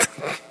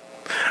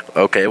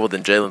 Okay, well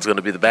then Jalen's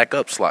gonna be the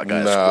backup slot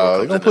guy. Nah,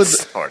 they're gonna put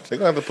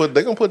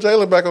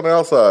Jalen back on the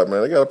outside,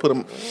 man. They gotta put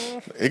him.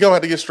 He gonna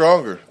have to get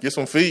stronger, get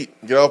some feet,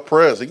 get off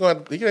press. He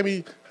can't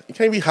be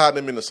hiding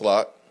him in the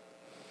slot.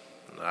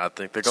 I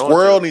think they're going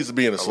Squirrel to. needs to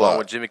be in the Along slot.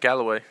 with Jimmy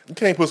Callaway. You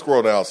can't put Squirrel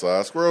on the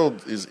outside. Squirrel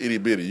is itty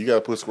bitty. You got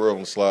to put Squirrel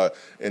on the slot.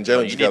 And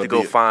Jalen, You need to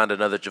go find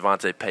another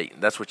Javonte Payton.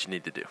 That's what you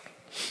need to do.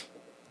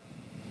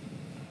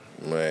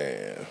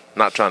 Man,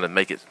 not trying to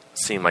make it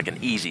seem like an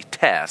easy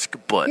task,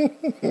 but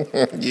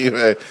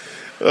yeah,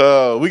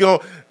 the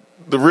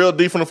real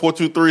D from the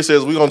 423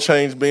 says we're gonna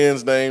change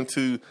Ben's name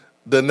to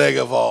the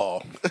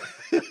Negaval.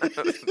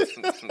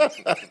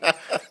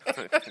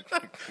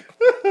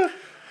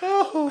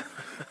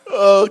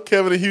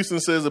 Kevin in Houston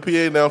says the PA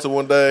announcer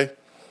one day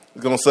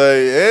is going to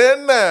say,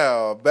 and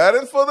now,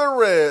 batting for the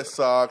Red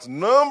Sox,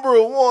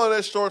 number 1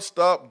 at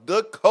shortstop,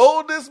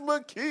 Dakotas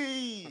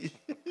McKee.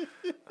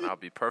 I'll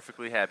be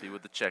perfectly happy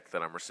with the check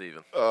that I'm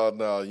receiving. Oh,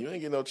 no, you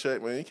ain't getting no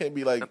check, man. You can't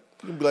be like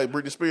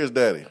Britney Spears'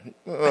 daddy.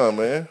 Oh,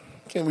 man.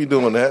 Can't be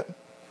doing that.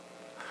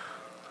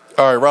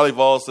 All right, Riley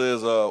Vall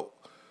says,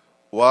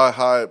 why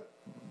Hyatt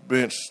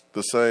bench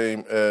the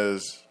same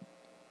as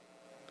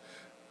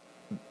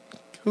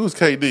who's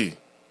KD?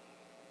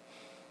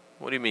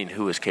 What do you mean,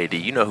 who is KD?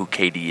 You know who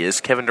KD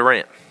is, Kevin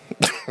Durant.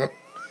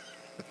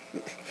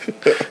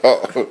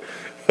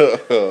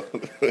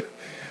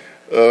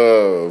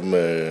 Oh,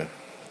 man.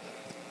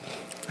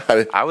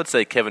 I would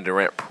say Kevin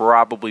Durant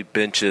probably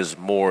benches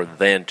more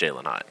than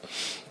Jalen Hyatt.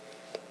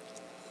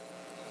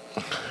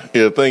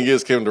 Yeah, the thing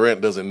is, Kevin Durant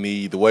doesn't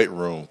need the weight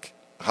room.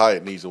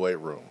 Hyatt needs the weight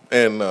room.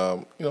 And,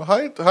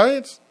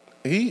 Hyatt's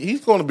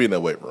he's going to be in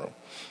that weight room.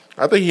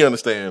 I think he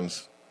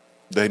understands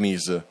that he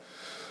needs to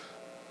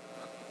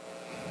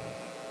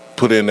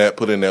put in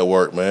that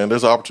work, man.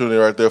 There's an opportunity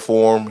right there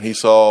for him. He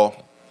saw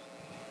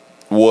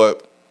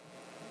what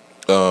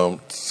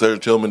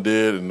Serge Tillman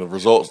did and the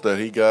results that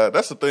he got.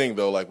 That's the thing,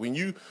 though. Like when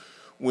you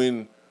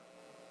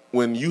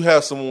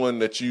have someone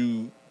that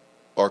you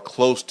are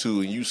close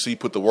to and you see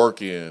put the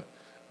work in,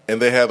 and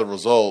they have the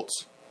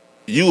results,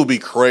 you will be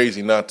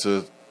crazy not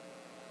to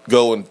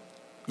go out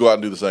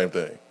and do the same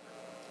thing.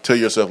 Tell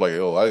yourself like,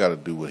 oh, I got to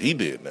do what he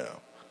did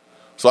now.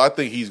 So I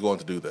think he's going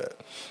to do that.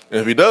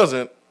 And if he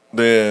doesn't,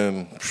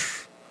 then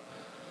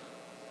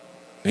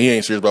he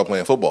ain't serious about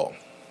playing football.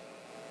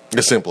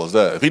 As simple as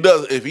that.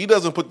 If he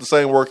doesn't put the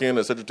same work in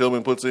that Cedric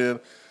Tillman put in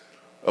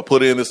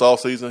this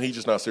offseason, he's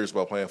just not serious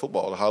about playing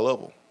football at a high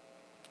level.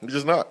 He's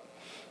just not.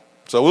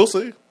 So we'll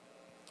see.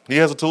 He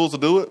has the tools to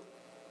do it.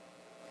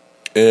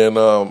 And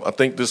I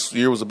think this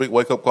year was a big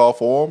wake-up call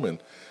for him. And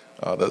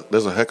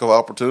there's a heck of an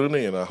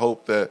opportunity, and I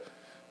hope that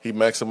he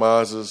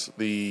maximizes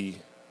the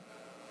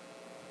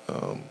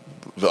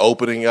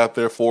opening out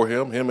there for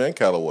him and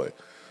Callaway.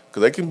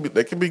 Because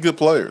they can be good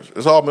players.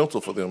 It's all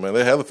mental for them, man.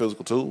 They have the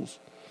physical tools.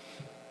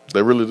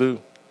 They really do.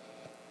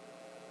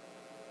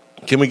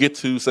 Can we get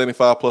to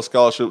 75-plus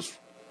scholarships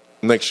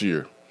next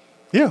year?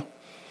 Yeah.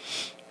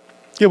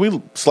 Yeah,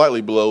 we're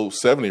slightly below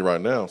 70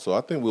 right now, so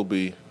I think we'll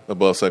be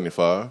above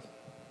 75.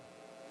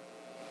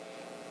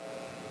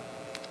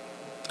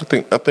 I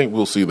think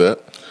we'll see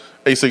that.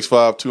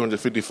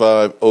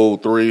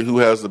 865-255-03. Who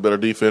has the better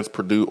defense,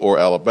 Purdue or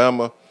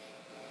Alabama?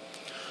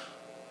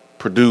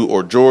 Purdue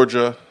or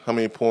Georgia? How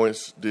many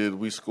points did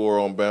we score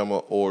on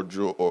Bama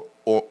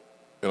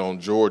and on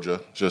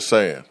Georgia? Just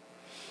saying.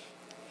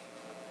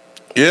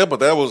 Yeah, but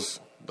that was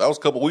a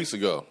couple weeks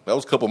ago. That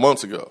was a couple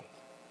months ago.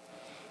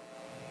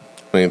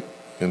 I mean,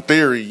 in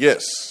theory,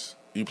 yes.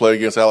 You play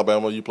against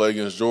Alabama, you play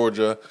against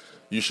Georgia,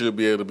 you should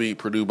be able to beat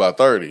Purdue by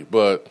 30.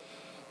 But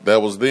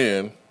that was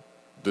then.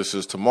 This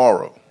is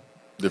tomorrow.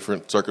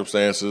 Different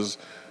circumstances,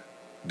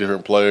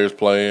 different players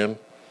playing.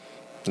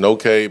 No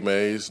Cade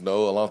Mays,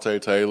 no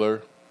Alontae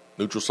Taylor,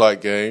 neutral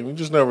site game. You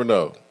just never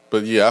know.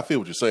 But, yeah, I feel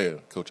what you're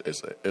saying, Coach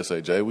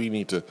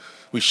SAJ.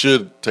 We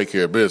should take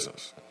care of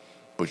business.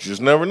 But you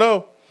just never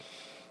know.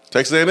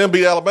 Texas A&M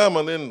beat Alabama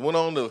and then went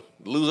on to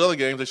lose other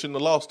games they shouldn't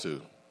have lost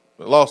to.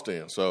 They lost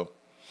in. So,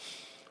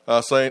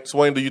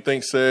 Swain, do you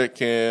think Said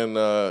can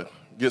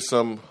get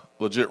some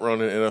legit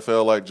run in the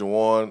NFL like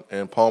Juwan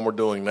and Palmer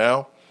doing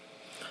now?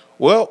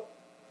 Well,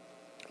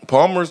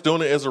 Palmer's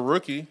doing it as a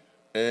rookie,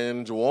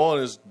 and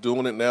Juwan is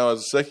doing it now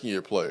as a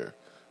second-year player.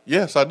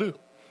 Yes, I do.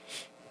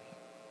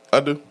 I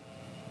do.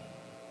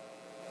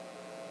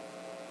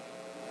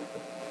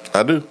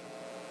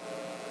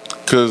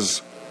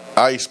 Because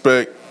I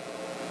expect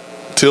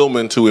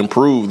Tillman to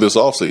improve this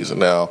offseason.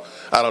 Now,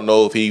 I don't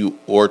know if he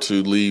were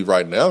to leave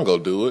right now and go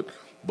do it,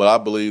 but I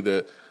believe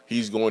that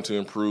he's going to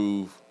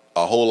improve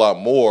a whole lot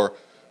more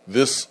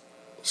this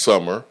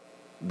summer,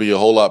 be a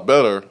whole lot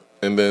better,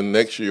 and then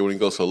next year when he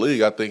goes to the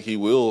league, I think he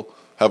will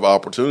have an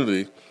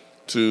opportunity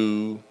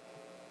to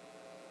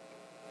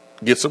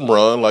get some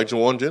run like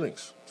Juwan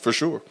Jennings, for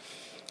sure.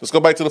 Let's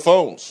go back to the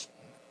phones.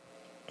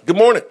 Good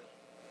morning.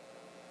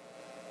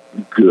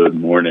 Good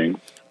morning.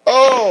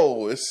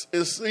 Oh, it's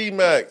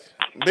C-Mac.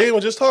 Ben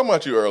was just talking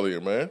about you earlier,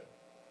 man.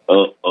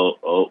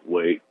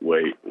 Wait.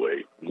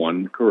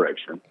 One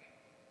correction.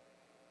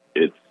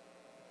 It's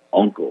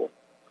Uncle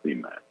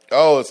C-Mac.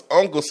 Oh, it's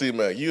Uncle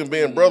C-Mac. You and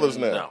Ben brothers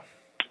now.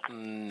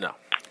 No.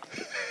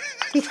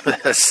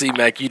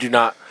 C-Mac, you do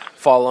not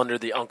fall under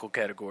the uncle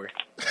category.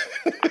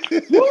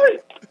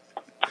 What?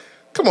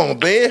 Come on,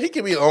 Ben. He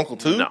can be an uncle,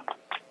 too. No.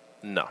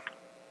 No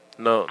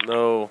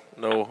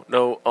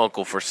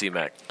uncle for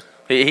C-Mac.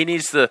 He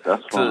needs to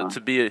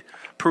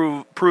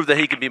prove that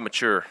he can be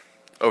mature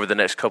over the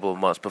next couple of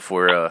months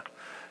before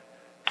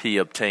he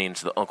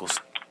obtains the uncle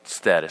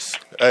status.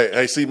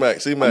 Hey, C-Mac.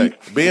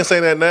 Ben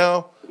saying that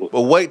now,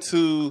 but wait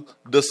till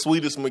the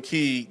sweetest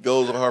McKee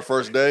goes on her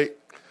first date,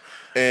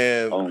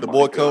 and the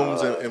boy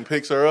comes and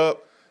picks her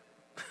up.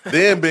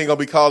 Then Ben gonna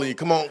be calling you.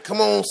 Come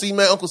on,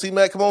 C-Mac, Uncle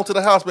C-Mac, come on to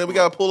the house, man. We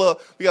gotta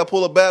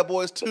pull a Bad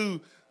Boys 2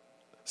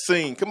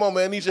 scene. Come on,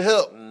 man. I need your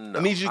help. I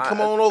need you to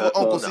come on over,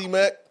 Uncle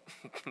C-Mac.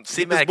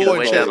 C-Mac is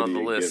way down on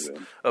the list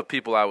of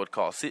people I would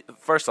call.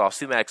 First off,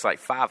 C-Mac's like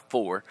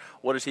 5'4".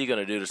 What is he going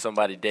to do to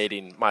somebody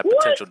dating my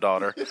potential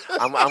daughter?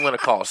 I'm going to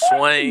call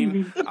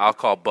Swain. I'll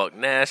call Buck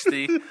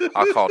Nasty.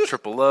 I'll call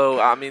Triple O.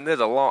 I mean,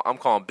 I'm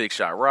calling Big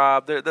Shot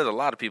Rob. There's a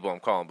lot of people I'm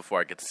calling before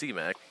I get to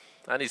C-Mac.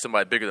 I need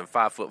somebody bigger than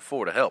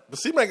 5'4" to help. But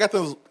C-Mac got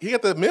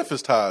the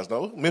Memphis ties,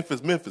 though. Memphis.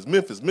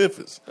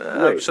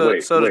 So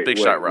does Big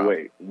Shot Rob.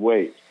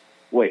 Wait.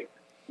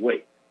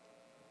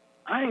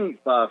 I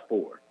ain't 5'4".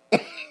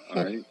 All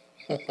right.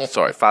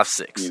 Sorry,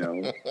 5'6". You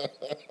know,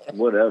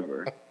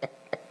 whatever.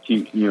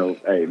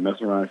 Hey,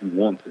 mess around if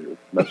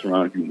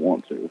you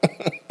want to.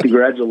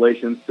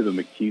 Congratulations to the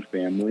McKee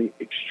family.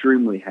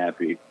 Extremely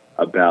happy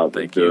about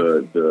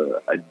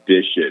the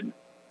addition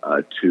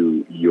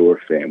to your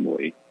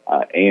family,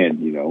 and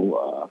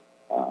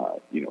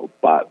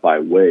by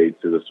way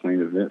to the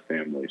Swain event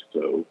family.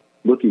 So,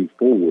 looking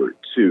forward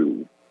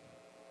to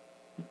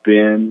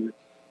Ben,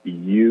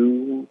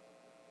 you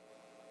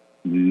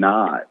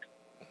not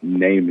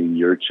naming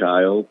your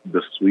child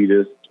the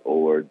sweetest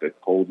or the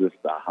coldest,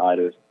 the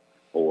hottest,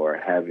 or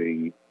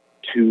having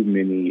too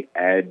many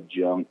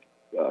adjunct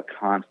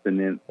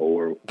consonants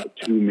or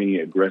too many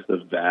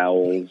aggressive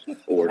vowels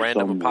or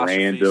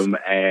random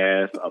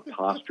ass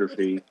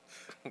apostrophe.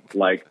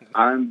 Like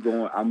I'm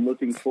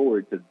looking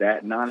forward to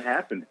that not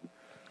happening.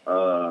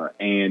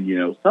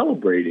 And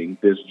celebrating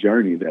this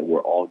journey that we're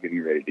all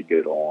getting ready to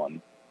get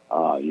on,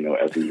 as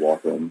we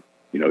welcome,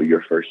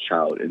 your first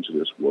child into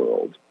this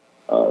world.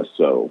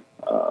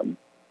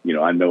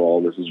 I know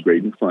all this is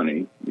great and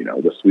funny.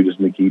 The sweetest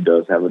McKee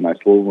does have a nice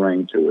little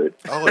ring to it.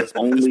 Oh, it's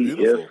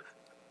beautiful.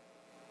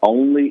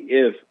 Only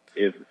if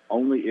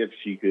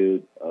she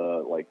could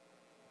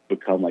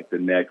become like the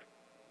next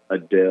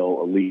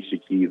Adele, Alicia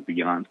Keys,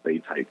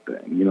 Beyonce type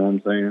thing. You know what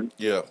I'm saying?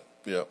 Yeah.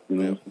 Yeah.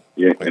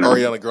 Like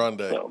Ariana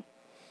Grande. So,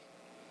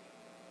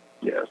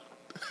 yes.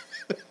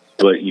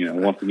 But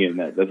once again,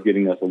 that's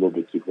getting us a little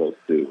bit too close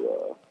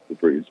to the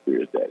Britney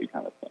Spears daddy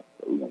kind of thing.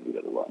 So we're gonna leave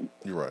that alone.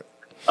 You're right.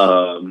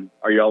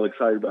 Are y'all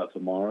excited about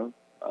tomorrow?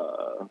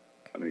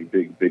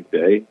 Big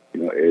day.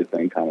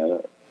 Everything kind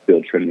of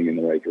still trending in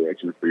the right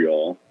direction for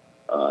y'all,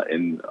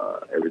 and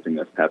everything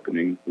that's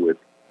happening with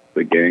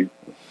the game.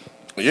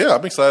 Yeah,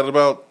 I'm excited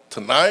about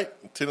tonight,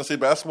 Tennessee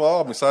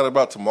basketball. I'm excited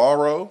about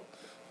tomorrow.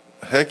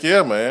 Heck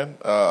yeah, man.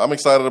 I'm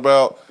excited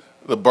about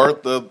the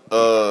birth of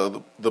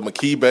the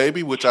McKee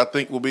baby, which I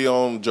think will be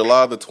on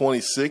July the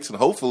 26th, and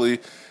hopefully,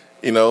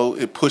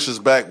 it pushes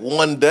back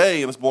one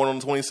day and it's born on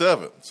the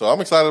 27th. So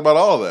I'm excited about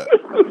all that.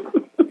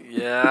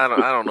 Yeah,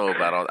 I don't know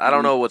about all that. I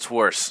don't know what's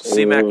worse,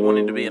 C-Mac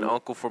wanting to be an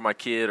uncle for my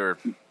kid or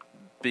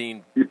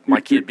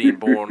my kid being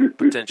born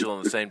potential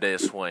on the same day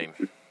as Swain.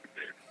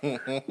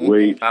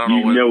 Wait, I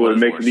don't know what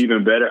makes it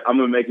even better? I'm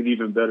going to make it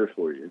even better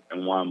for you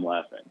and why I'm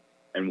laughing.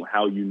 And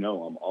how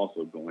I'm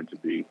also going to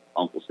be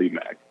Uncle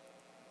C-Mac.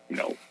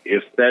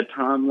 If that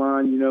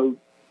timeline,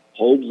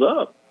 holds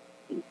up,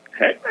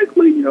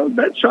 technically,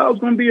 that child's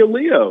going to be a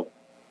Leo.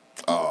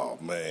 Oh,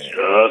 man.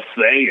 Just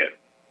saying.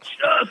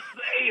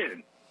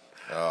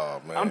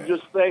 Oh, man. I'm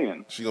just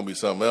saying. She's going to be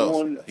something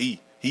else. He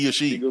or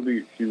she. She's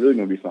really going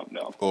to be something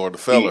else. Or the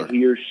feller.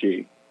 He or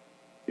she.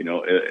 The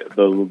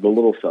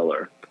little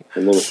feller.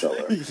 The little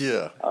feller.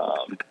 Yeah.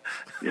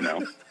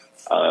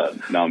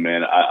 No,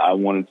 man, I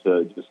wanted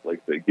to just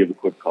to give a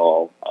quick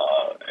call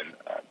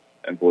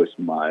and voice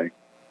my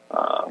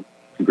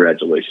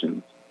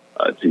congratulations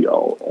to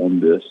y'all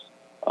on this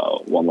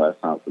one last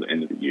time for the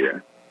end of the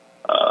year.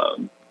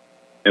 And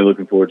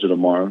looking forward to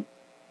tomorrow.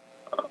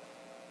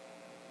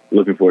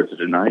 Looking forward to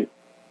tonight.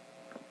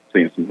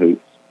 Seeing some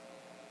hoops.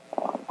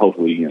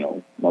 Hopefully,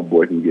 my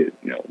boy can get,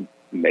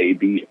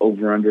 maybe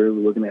over under,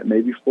 looking at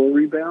maybe 4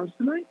 rebounds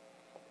tonight.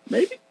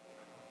 Maybe.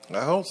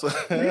 I hope so.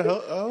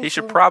 He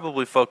should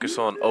probably focus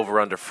on over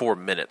under 4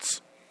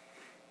 minutes.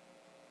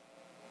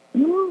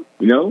 Given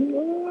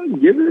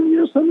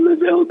some of the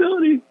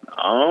availability,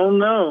 I don't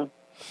know.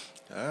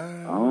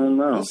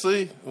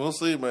 We'll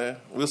see, man.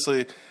 We'll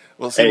see.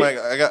 Well, see, Mike,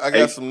 I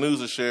got some news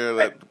to share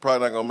that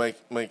probably not gonna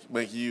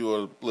make you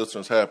or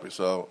listeners happy.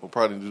 So we'll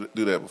probably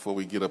do that before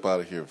we get up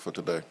out of here for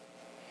today.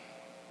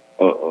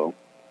 Uh-oh.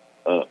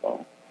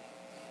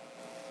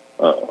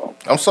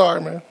 I'm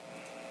sorry, man.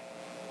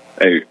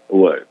 Hey,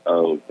 what?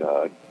 Oh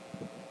God.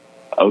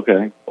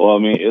 Okay. Well,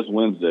 it's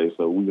Wednesday,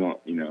 so we're gonna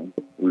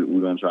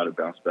try to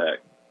bounce back.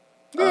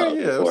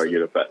 Before I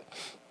get up back.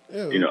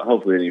 Yeah.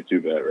 Hopefully it ain't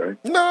too bad, right?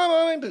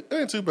 No, it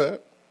ain't too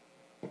bad.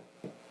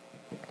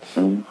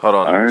 Hold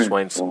on, All right.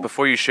 Swain. Well,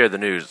 Before you share the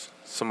news,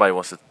 somebody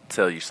wants to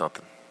tell you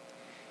something.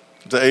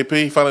 The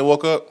AP finally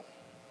woke up?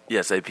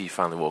 Yes, AP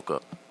finally woke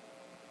up.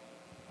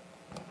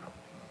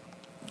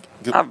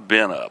 I've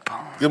been up.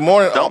 Good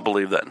morning. Don't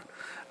believe that.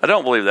 I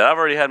don't believe that. I've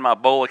already had my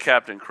bowl of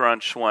Captain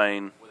Crunch,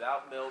 Swain.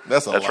 Without milk.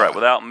 That's That's lie.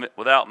 right.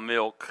 Without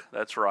milk.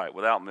 That's right.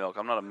 Without milk.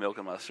 I'm not a milk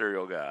in my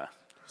cereal guy.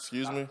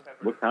 Excuse me?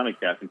 what kind of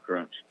Captain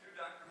Crunch?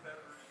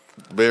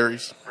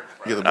 Berries.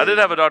 You get the I did berries.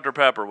 have a Dr.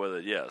 Pepper with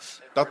it.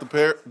 Yes. Dr.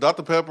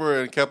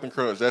 Pepper and Captain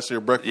Crunch. That's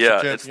your breakfast of Yeah.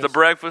 champions? It's the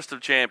breakfast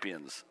of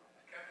champions.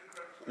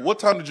 What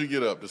time did you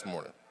get up this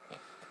morning?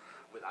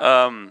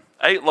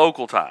 8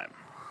 local time.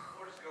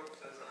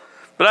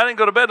 But I didn't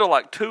go to bed till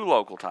like 2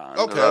 local time.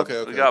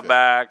 Okay. We got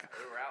back.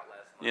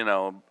 You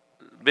know,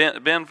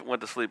 Ben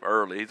went to sleep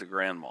early. He's a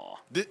grandma.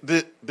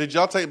 Did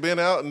y'all take Ben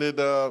out and did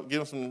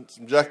give him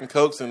some Jack and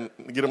Cokes and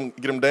get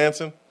him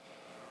dancing?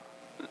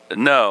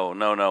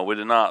 No, we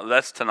did not.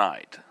 That's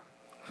tonight.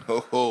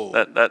 Oh.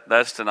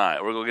 That's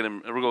tonight. We're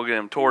gonna get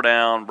him tore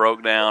down,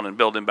 broke down, and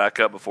build him back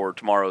up before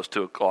tomorrow's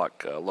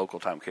 2:00 local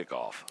time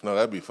kickoff. No,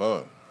 that'd be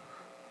fun.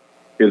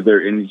 Is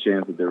there any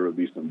chance that there will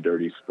be some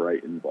dirty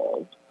Sprite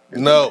involved?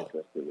 In No.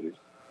 the festivities?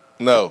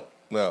 No.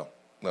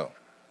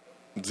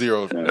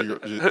 Zero.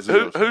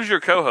 Who's your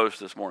co-host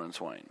this morning,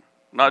 Swain?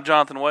 Not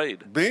Jonathan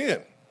Wade.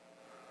 Ben.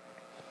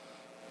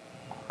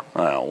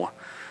 Oh,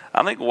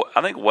 I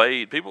think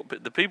Wade.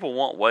 The people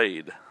want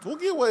Wade. We'll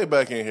get Wade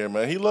back in here,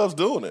 man. He loves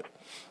doing it.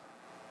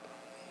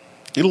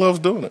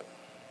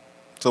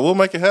 So we'll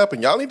make it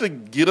happen. Y'all need to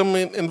get him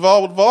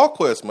involved with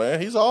VolQuest,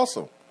 man. He's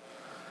awesome.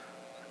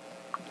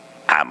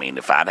 I mean,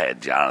 if I'd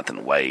had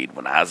Jonathan Wade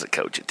when I was a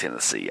coach at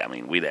Tennessee, I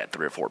mean, we'd had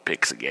 3 or 4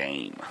 picks a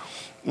game.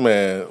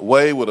 Man,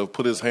 Wade would have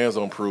put his hands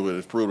on Pruitt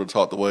if Pruitt would have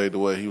talked to Wade the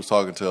way he was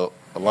talking to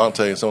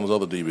Alante and some of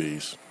those other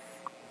DBs.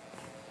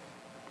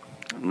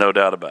 No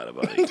doubt about it,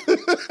 buddy.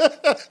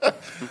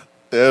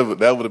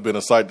 That would have been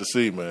a sight to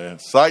see, man.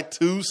 Sight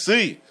to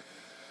see.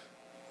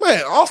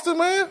 Man, Austin,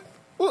 man.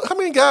 How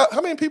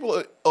many people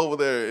are over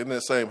there in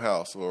that same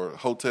house or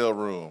hotel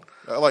room?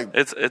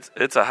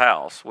 It's a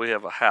house. We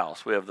have a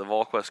house. We have the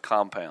VolQuest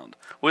compound.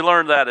 We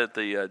learned that at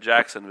the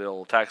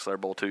Jacksonville Tax Slayer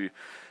Bowl two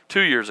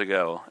years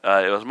ago.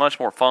 It was much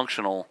more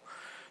functional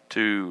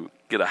to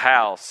get a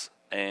house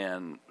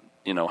and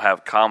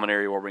have common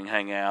area where we can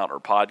hang out or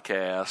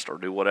podcast or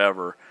do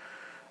whatever.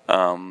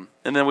 And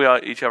then we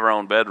each have our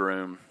own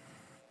bedroom,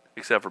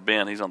 except for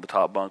Ben. He's on the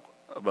top bunk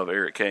above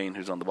Eric Kane,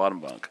 who's on the bottom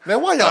bunk. Now,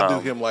 why y'all do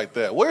him like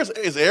that?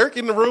 Is Eric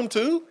in the room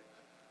too?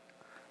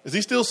 Is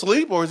he still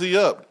asleep or is he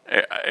up?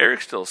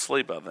 Eric's still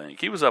asleep, I think.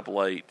 He was up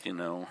late, I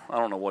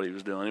don't know what he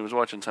was doing. He was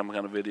watching some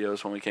kind of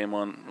videos when we came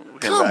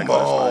back last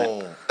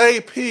night.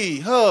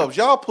 AP, Hubs,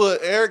 y'all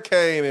put Eric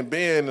Kane and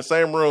Ben in the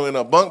same room in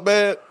a bunk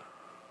bed?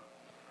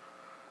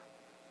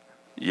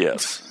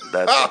 Yes.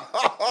 That's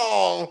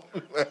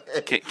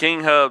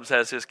King Hubs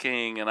has his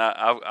king, and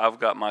I've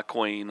got my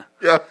queen.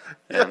 Yeah.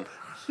 And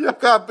You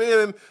got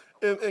Ben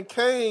and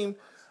Kane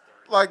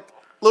like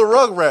little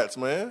rugrats,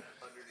 man.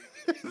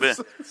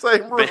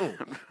 Same room.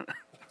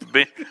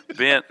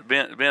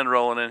 Ben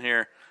rolling in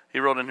here. He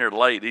rolled in here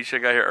late. He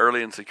should have got here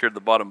early and secured the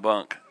bottom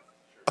bunk.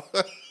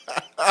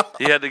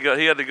 He had to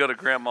go to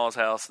Grandma's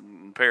house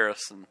in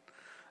Paris and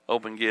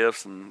open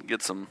gifts and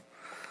get some,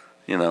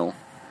 some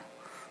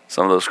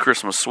of those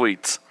Christmas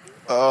sweets.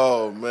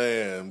 Oh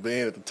man,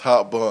 being at the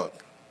top bunk.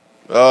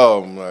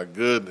 Oh my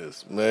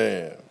goodness,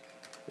 man.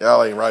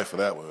 Y'all ain't right for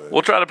that one.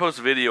 We'll try to post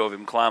a video of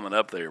him climbing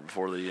up there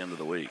before the end of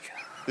the week.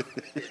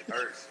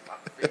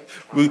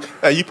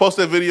 Hey, you post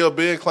that video of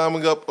Ben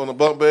climbing up on the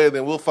bunk bed,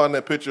 then we'll find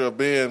that picture of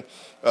Ben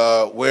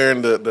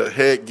wearing the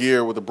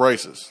headgear with the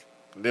braces.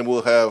 Then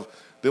we'll have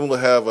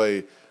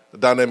a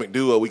dynamic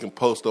duo we can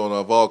post on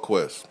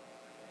VolQuest.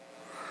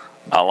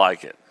 I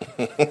like it.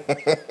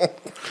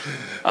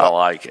 I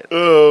like it.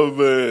 Oh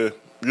man,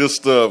 good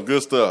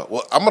stuff.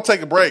 Well, I'm gonna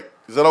take a break.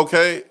 Is that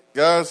okay,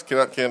 guys?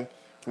 Can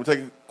we take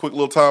a quick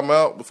little time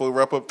out before we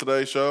wrap up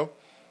today's show?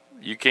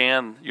 You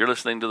can. You're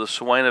listening to the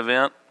Swain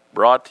event,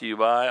 brought to you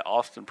by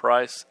Austin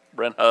Price,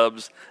 Brent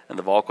Hubbs, and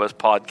the VolQuest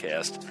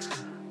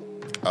podcast.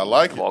 I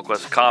like it.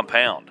 VolQuest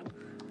compound.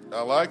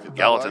 I like it.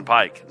 Gallatin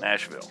Pike,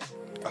 Nashville.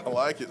 I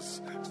like it.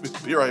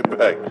 Be right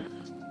back.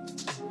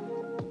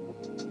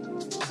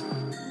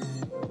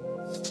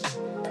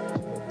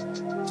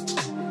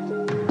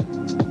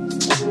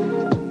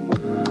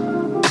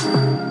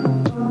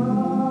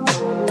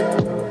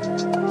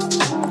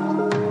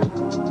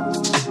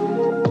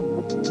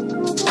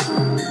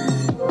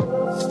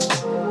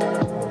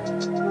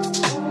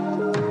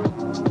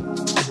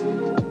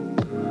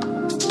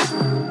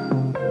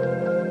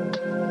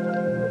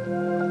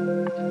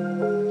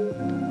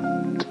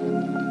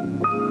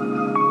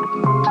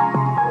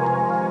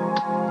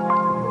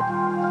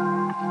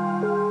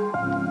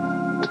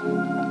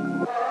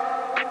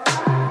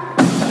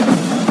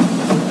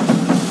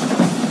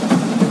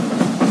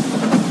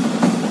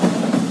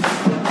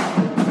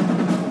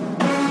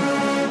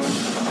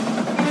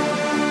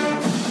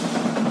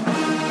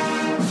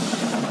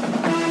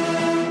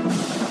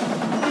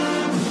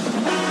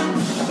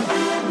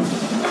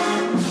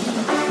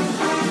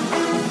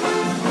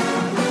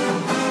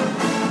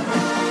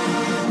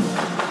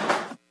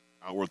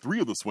 3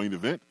 of the Swain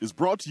event is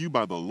brought to you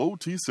by the Low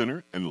T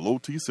Center and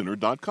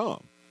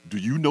lowtcenter.com. Do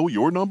you know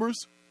your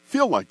numbers?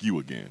 Feel like you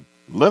again.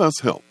 Let us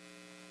help.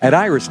 At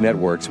Iris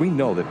Networks, we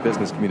know that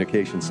business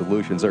communication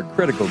solutions are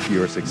critical to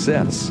your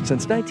success.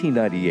 Since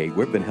 1998,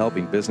 we've been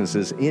helping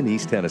businesses in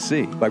East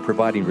Tennessee by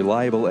providing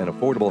reliable and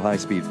affordable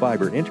high-speed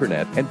fiber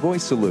internet and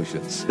voice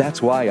solutions. That's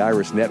why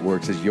Iris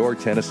Networks is your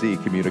Tennessee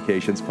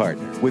communications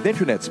partner. With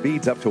internet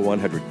speeds up to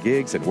 100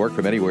 gigs and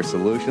work-from-anywhere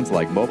solutions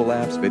like mobile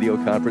apps, video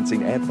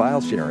conferencing, and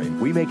file sharing,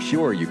 we make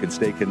sure you can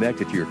stay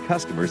connected to your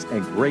customers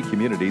and great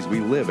communities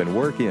we live and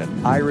work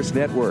in. Iris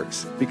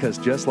Networks, because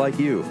just like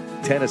you,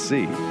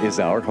 Tennessee is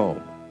our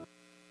home.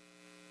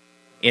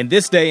 In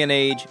this day and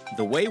age,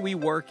 the way we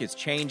work is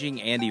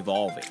changing and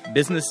evolving.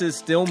 Businesses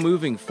still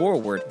moving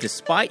forward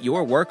despite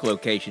your work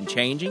location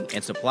changing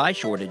and supply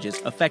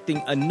shortages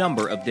affecting a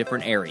number of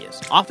different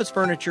areas. Office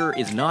furniture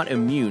is not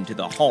immune to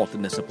the halt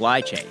in the supply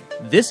chain.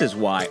 This is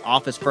why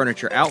Office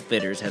Furniture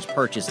Outfitters has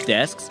purchased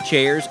desks,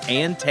 chairs,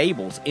 and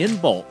tables in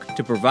bulk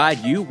to provide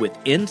you with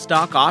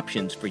in-stock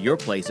options for your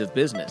place of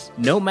business,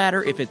 no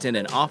matter if it's in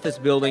an office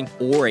building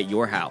or at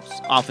your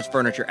house. Office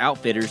Furniture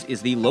Outfitters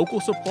is the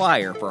local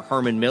supplier for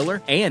Herman Miller,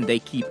 and they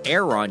keep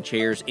Aeron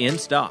chairs in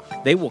stock.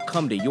 They will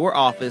come to your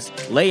office,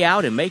 lay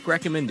out, and make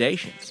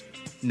recommendations.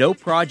 No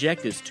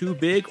project is too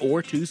big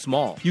or too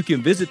small. You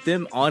can visit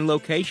them on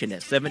location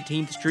at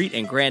 17th Street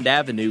and Grand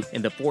Avenue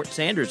in the Fort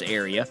Sanders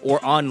area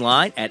or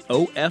online at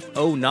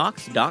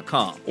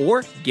ofonox.com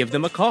or give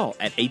them a call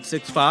at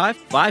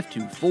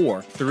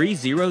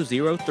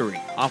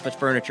 865-524-3003. Office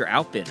Furniture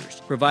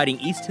Outfitters, providing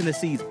East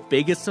Tennessee's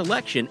biggest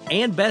selection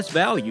and best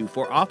value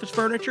for office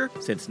furniture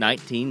since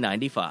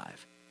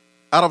 1995.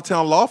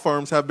 Out-of-town law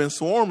firms have been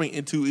swarming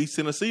into East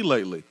Tennessee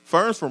lately.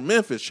 Firms from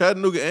Memphis,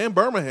 Chattanooga, and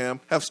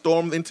Birmingham have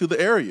stormed into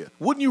the area.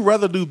 Wouldn't you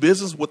rather do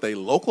business with a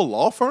local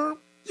law firm?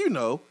 You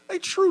know, a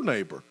true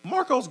neighbor.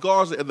 Marcos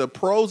Garza and the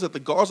pros at the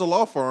Garza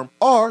Law Firm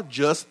are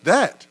just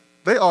that.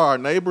 They are our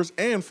neighbors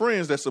and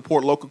friends that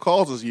support local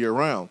causes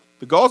year-round.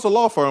 The Garza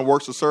Law Firm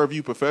works to serve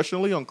you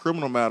professionally on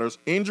criminal matters,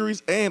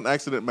 injuries and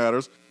accident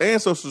matters, and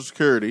Social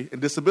Security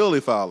and disability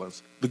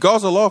filings. The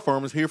Garza Law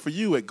Firm is here for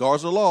you at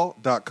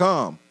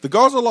garzalaw.com. The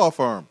Garza Law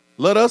Firm.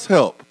 Let us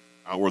help.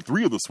 Hour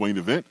 3 of the Swain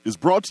event is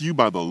brought to you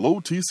by the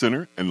Low T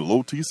Center and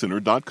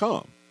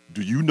lowtcenter.com.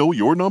 Do you know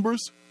your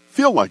numbers?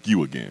 Feel like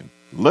you again.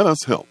 Let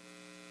us help.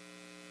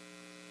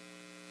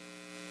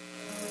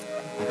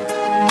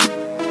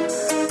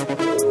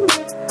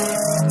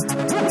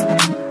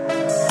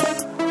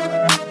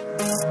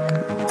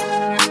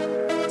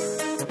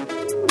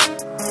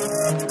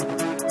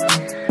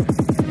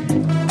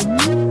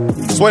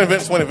 Swain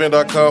Event,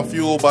 SwainEvent.com,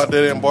 fueled by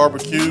Dead End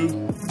Barbecue.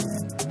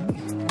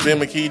 Ben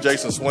McKee,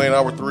 Jason Swain.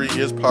 Hour 3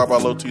 is powered by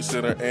Low T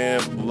Center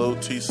and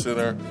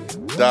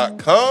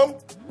lowtcenter.com.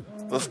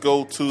 Let's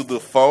go to the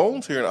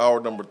phones here in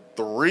hour number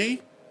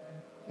 3.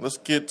 Let's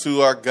get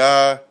to our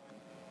guy,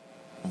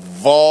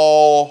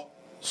 Vol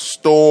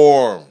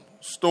Storm.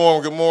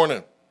 Storm, good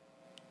morning.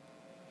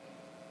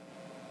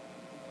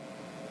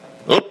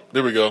 Oh,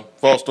 there we go.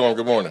 Vol Storm,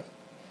 good morning.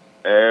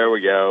 There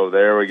we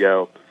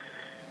go.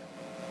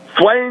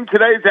 Swain,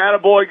 today's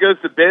attaboy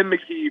goes to Ben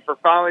McKee for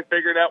finally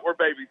figuring out where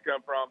babies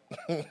come from.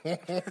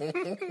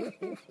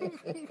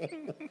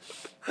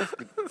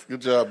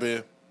 Good job,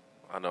 Ben.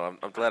 I know.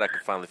 I'm glad I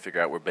could finally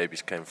figure out where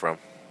babies came from.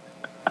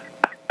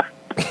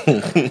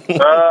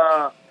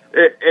 At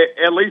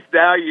least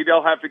now you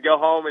don't have to go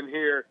home and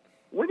hear,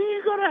 when are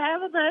you going to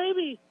have a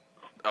baby?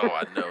 Oh,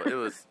 I know.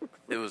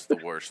 It was the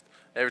worst.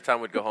 Every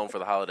time we'd go home for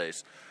the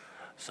holidays.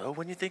 So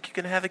when you think you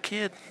can have a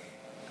kid?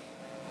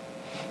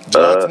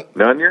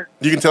 None year?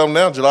 You can tell them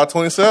now, July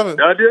 27th.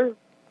 None year?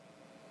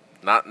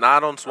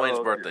 Not on Swain's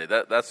birthday.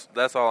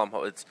 That's all I'm.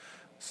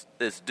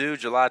 It's due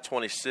July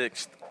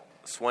 26th.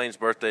 Swain's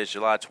birthday is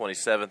July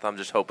 27th. I'm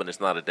just hoping it's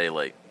not a day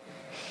late.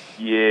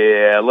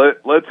 Yeah,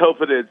 let's hope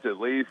it's at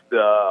least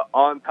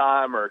on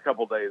time or a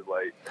couple days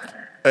late.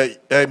 Hey,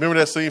 remember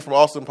that scene from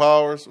Austin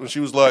Powers when she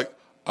was like,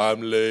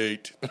 I'm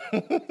late.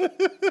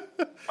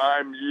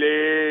 I'm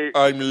late.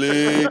 I'm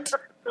God.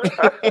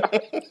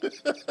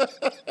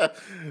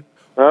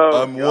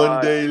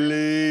 1 day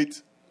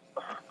late.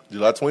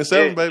 July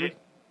 27th, baby.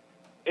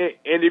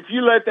 And if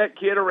you let that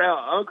kid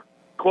around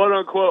quote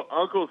unquote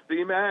Uncle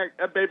C-Mac,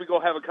 that baby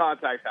gonna have a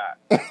contact high.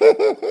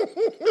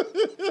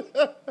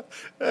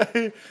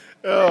 Hey,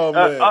 oh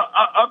man.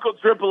 Uncle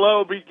Triple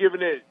O be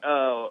giving it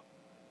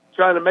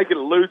trying to make it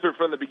a loser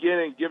from the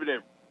beginning, giving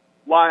it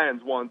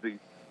Lions onesies.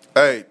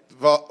 Hey,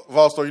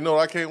 Volstar, you know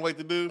what I can't wait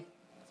to do?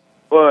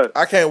 What?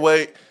 I can't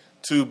wait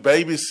to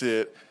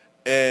babysit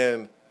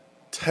and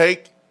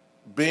take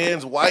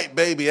Ben's white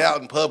baby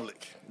out in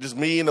public. Just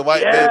me and the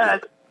white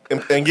baby.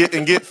 And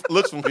get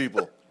looks from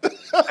people.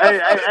 Hey,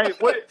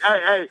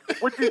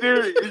 what you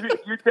do is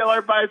you tell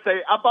everybody,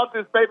 say, I bought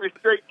this baby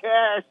straight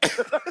cash.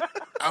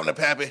 I'm the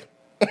pappy.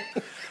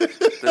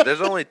 There's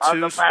only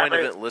 2 Swain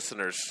Event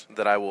listeners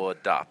that I will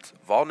adopt.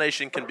 Vol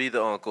Nation can be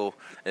the uncle,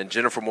 and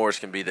Jennifer Morris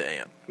can be the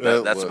aunt.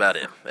 That's about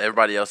it.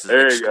 Everybody else is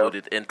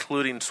excluded,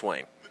 including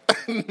Swain.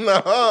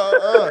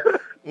 No,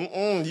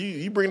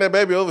 You bring that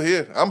baby over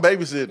here. I'm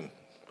babysitting.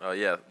 Oh,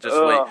 yeah. Just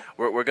wait.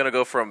 We're going to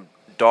go from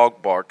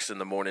dog barks in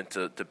the morning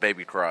to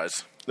baby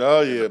cries.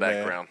 Oh, in yeah, the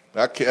background.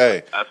 Man.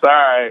 Hey. That's all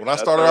right. When I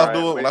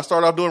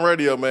started off doing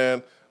radio,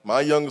 man,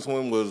 my youngest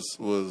one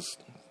was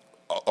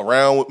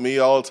around with me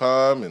all the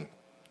time. And,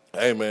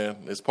 hey, man,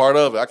 it's part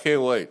of it. I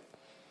can't wait.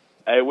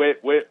 Hey,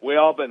 we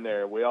all been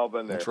there. We all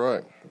been there. That's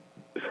right.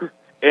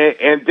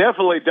 And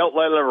definitely don't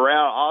let him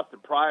around Austin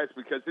Price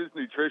because his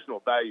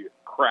nutritional value is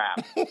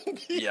crap.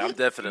 Yeah, I'm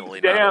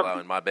definitely not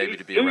allowing my baby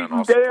to be around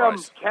Austin damn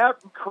Price.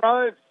 Captain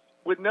Crunch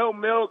with no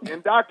milk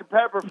and Dr.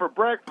 Pepper for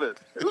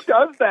breakfast. Who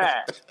does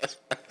that?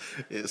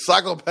 It's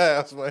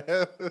psychopaths,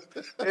 man.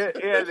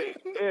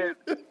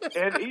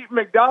 and eat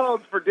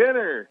McDonald's for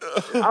dinner.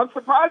 I'm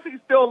surprised he's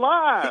still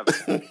alive.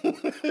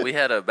 We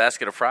had a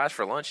basket of fries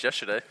for lunch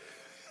yesterday.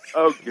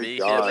 Oh, good Me,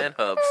 God. him, and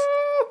Hubs.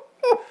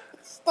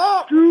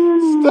 Stop,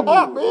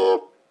 man.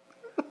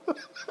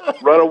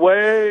 Run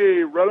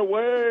away.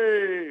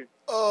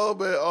 Oh,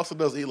 man, Austin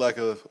does eat like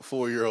a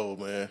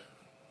 4-year-old, man.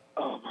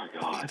 Oh, my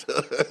God.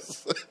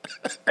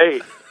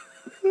 Hey,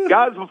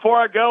 guys, before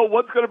I go,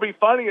 what's going to be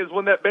funny is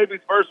when that baby's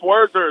first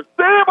words are,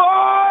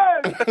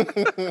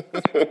 Simon!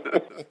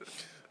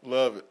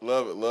 Love it.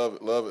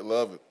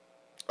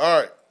 All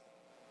right.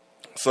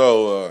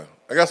 So,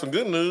 I got some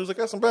good news. I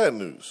got some bad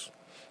news.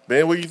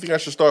 Ben, where do you think I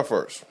should start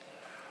first?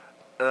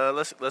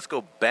 Let's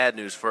go bad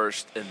news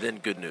first and then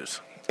good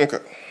news. Okay.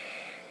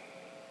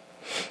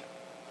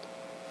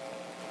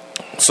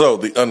 So,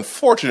 the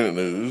unfortunate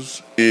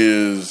news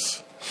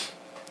is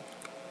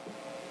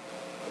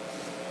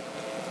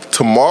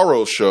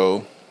tomorrow's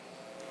show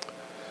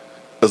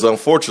is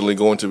unfortunately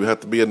going to have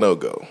to be a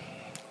no-go.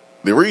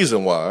 The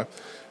reason why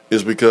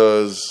is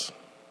because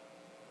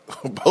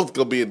we're both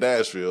going to be in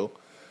Nashville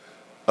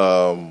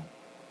during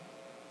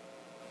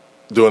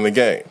the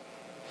game.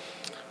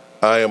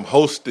 I am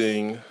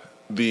hosting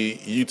the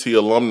UT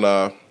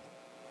alumni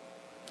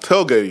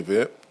tailgate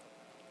event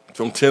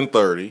from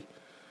 10:30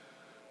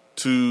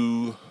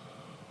 to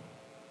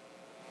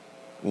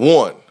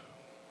 1.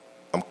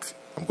 I'm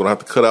going to have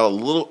to cut out a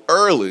little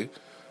early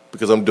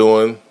because I'm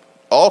doing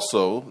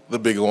also the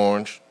Big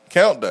Orange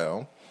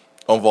Countdown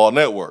on Vol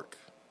Network.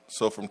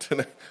 So from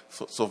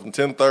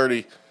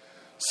 10:30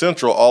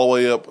 Central all the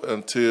way up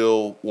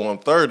until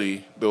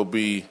 1:30,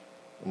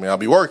 I'll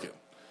be working.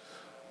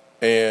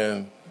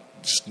 And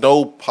just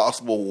no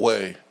possible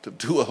way to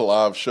do a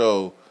live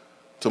show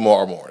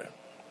tomorrow morning.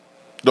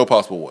 No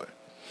possible way.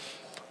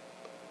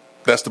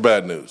 That's the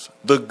bad news.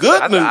 The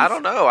good news. I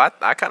don't know.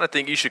 I kind of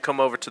think you should come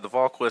over to the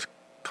Volquist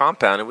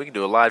compound and we can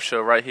do a live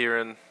show right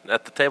here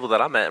at the table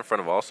that I'm at in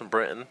front of Austin,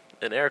 Brenton,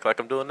 and Eric like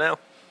I'm doing now.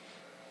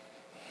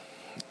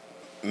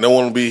 No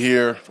one will be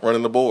here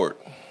running the board.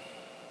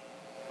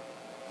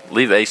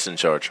 Leave Ace in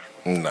charge.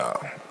 No.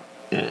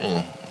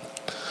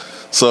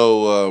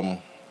 So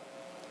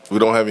we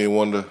don't have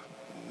anyone to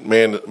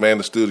man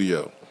the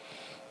studio.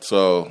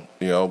 So,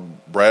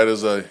 Brad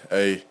is a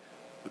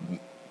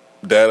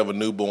dad of a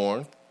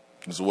newborn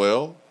as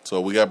well. So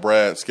we got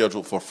Brad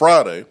scheduled for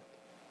Friday,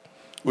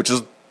 which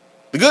is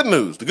the good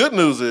news. The good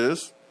news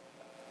is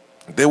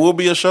there will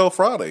be a show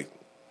Friday.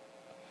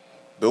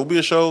 We're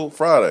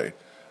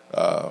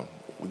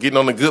getting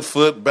on a good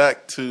foot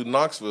back to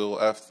Knoxville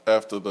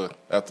after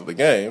the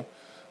game.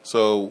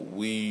 So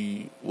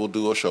we will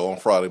do a show on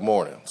Friday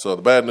morning. So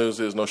the bad news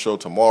is no show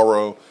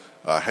tomorrow.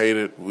 I hate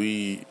it.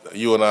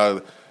 You and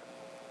I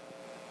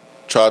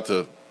tried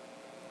to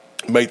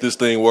make this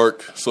thing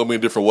work so many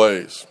different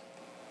ways,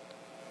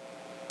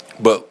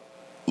 but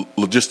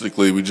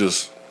logistically we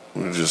just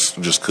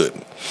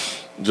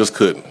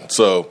couldn't.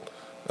 So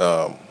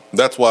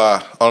that's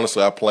why,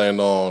 honestly, I plan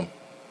on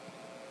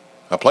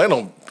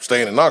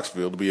staying in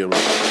Knoxville to be able to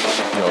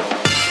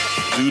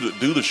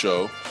do the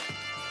show.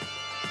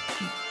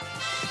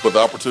 But the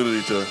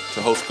opportunity to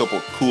host a couple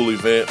of cool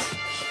events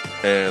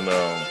and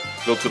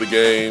go to the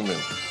game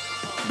and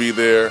be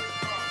there,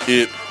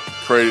 it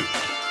created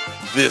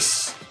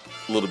this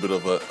little bit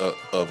of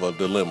a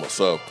dilemma.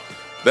 So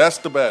that's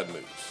the bad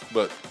news.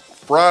 But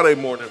Friday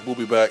morning, we'll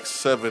be back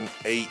 7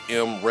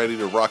 a.m. ready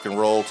to rock and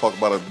roll, talk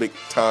about a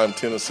big-time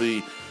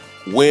Tennessee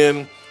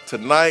win.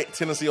 Tonight,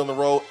 Tennessee on the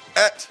road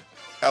at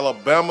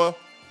Alabama.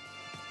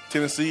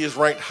 Tennessee is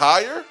ranked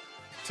higher.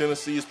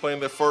 Tennessee is playing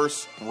their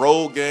first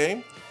road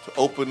game to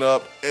open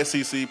up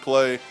SEC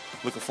play.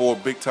 Looking for a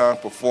big-time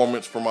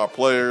performance from our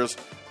players.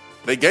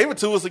 They gave it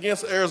to us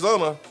against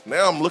Arizona.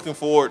 Now I'm looking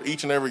forward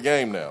each and every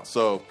game now.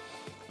 So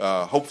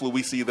hopefully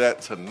we see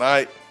that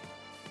tonight.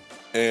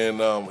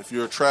 And if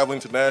you're traveling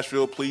to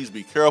Nashville, please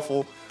be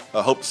careful.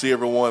 I hope to see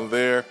everyone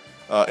there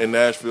in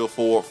Nashville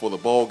for the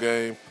bowl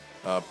game.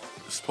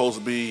 It's supposed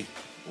to be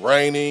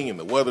raining and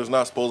the weather's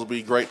not supposed to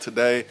be great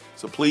today.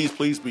 So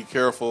please be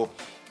careful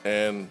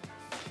and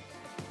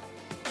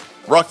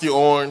rock your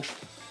orange.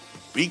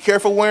 Be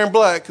careful wearing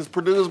black because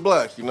Purdue is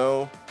black,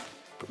 Purdue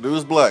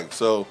is black.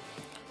 So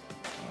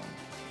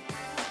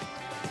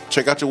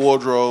check out your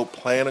wardrobe,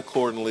 plan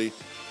accordingly.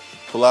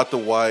 Pull out the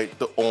white,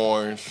 the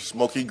orange,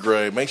 smoky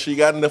gray. Make sure you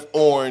got enough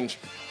orange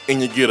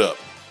in your get-up.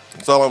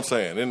 That's all I'm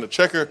saying. And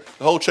the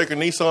whole Checker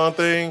Nissan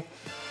thing,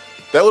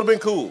 that would have been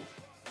cool.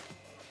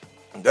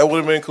 That would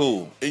have been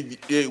cool.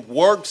 It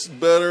works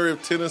better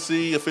if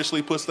Tennessee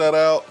officially puts that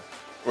out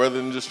rather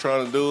than just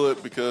trying to do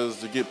it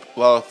because you get a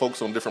lot of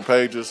folks on different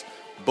pages.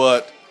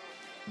 But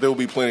there will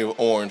be plenty of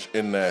orange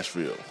in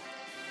Nashville.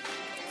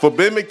 For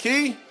Ben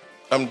McKee,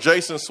 I'm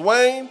Jason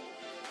Swain.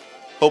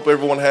 Hope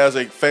everyone has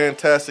a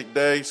fantastic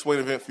day. Swain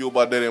Event fueled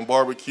by Daddy and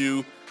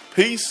Barbecue.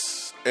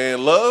 Peace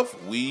and love.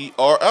 We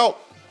are out.